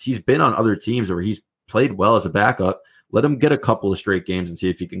a chance? He's been on other teams where he's played well as a backup. Let him get a couple of straight games and see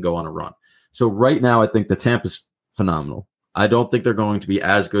if he can go on a run. So right now I think the Tampa's phenomenal. I don't think they're going to be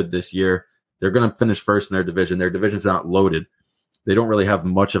as good this year. They're going to finish first in their division. Their division's not loaded. They don't really have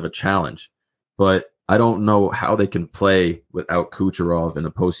much of a challenge. But I don't know how they can play without Kucherov in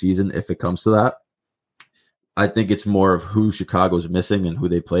the postseason if it comes to that. I think it's more of who Chicago's missing and who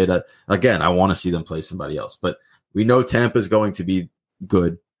they played at. Again, I want to see them play somebody else. But we know Tampa's going to be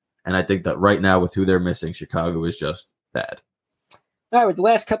good. And I think that right now with who they're missing, Chicago is just bad. All right, with the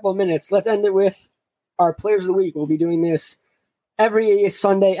last couple of minutes, let's end it with our Players of the Week. We'll be doing this every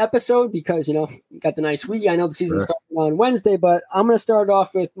Sunday episode because, you got the nice week. I know the season's starting on Wednesday, but I'm going to start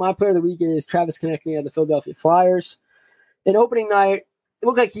off with my player of the week is Travis Konechny of the Philadelphia Flyers. In opening night, it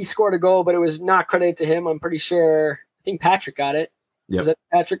looked like he scored a goal, but it was not credited to him. I'm pretty sure. I think Patrick got it. Yep. Was that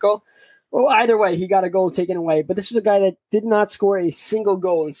Patrick goal? Well, either way, he got a goal taken away. But this was a guy that did not score a single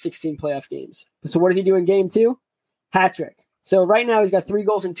goal in 16 playoff games. So what did he do in game 2? Hat-trick. So right now he's got 3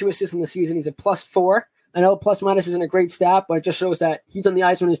 goals and 2 assists in the season. He's a +4. I know plus-minus isn't a great stat, but it just shows that he's on the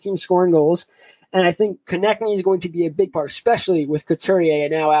ice when his team's scoring goals. And I think Konechny is going to be a big part, especially with Couturier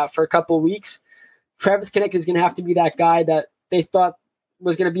now out for a couple of weeks. Travis Konechny is going to have to be that guy that they thought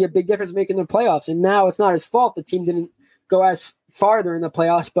was going to be a big difference making the playoffs. And now it's not his fault the team didn't go as farther in the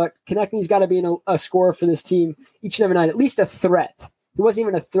playoffs, but Konechny's got to be a scorer for this team each and every night, at least a threat. He wasn't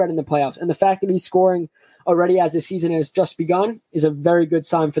even a threat in the playoffs. And the fact that he's scoring already as the season has just begun is a very good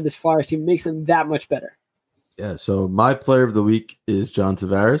sign for this Flyers team. It makes them that much better. Yeah, so my player of the week is John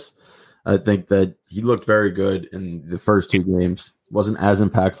Tavares. I think that he looked very good in the first 2 games. Wasn't as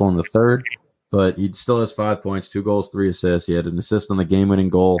impactful in the third, but he still has 5 points, 2 goals, 3 assists. He had an assist on the game-winning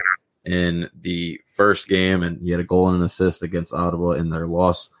goal in the first game, and he had a goal and an assist against Ottawa in their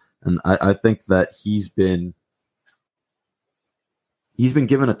loss. And I think that he's been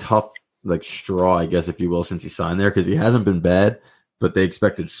given a tough straw, I guess, if you will, since he signed there, because he hasn't been bad, but they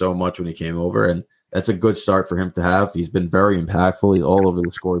expected so much when he came over, and that's a good start for him to have. He's been very impactful. He's all over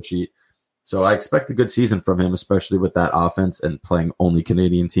the score sheet. So I expect a good season from him, especially with that offense and playing only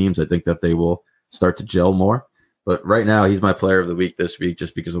Canadian teams. I think that they will start to gel more. But right now, he's my player of the week this week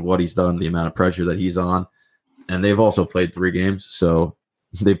just because of what he's done, the amount of pressure that he's on. And they've also played 3 games, so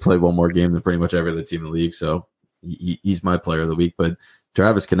they played 1 more game than pretty much every other team in the league. So he's my player of the week. But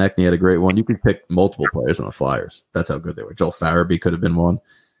Travis Konechny had a great one. You could pick multiple players on the Flyers. That's how good they were. Joel Farabee could have been one.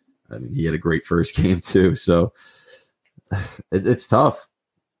 I mean, he had a great first game too. So it's tough.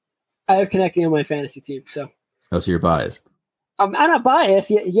 I have Konechny on my fantasy team. So you're biased. I'm not biased.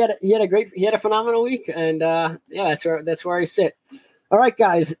 He had a phenomenal week, and that's where I sit. All right,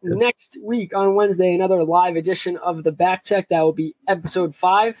 guys. Yeah. Next week on Wednesday, another live edition of the Backcheck. That will be episode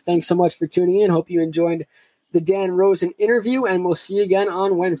 5. Thanks so much for tuning in. Hope you enjoyed the Dan Rosen interview, and we'll see you again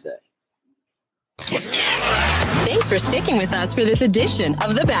on Wednesday. Thanks for sticking with us for this edition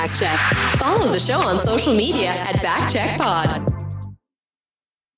of the Backcheck. Follow the show on social media at Backcheck Pod.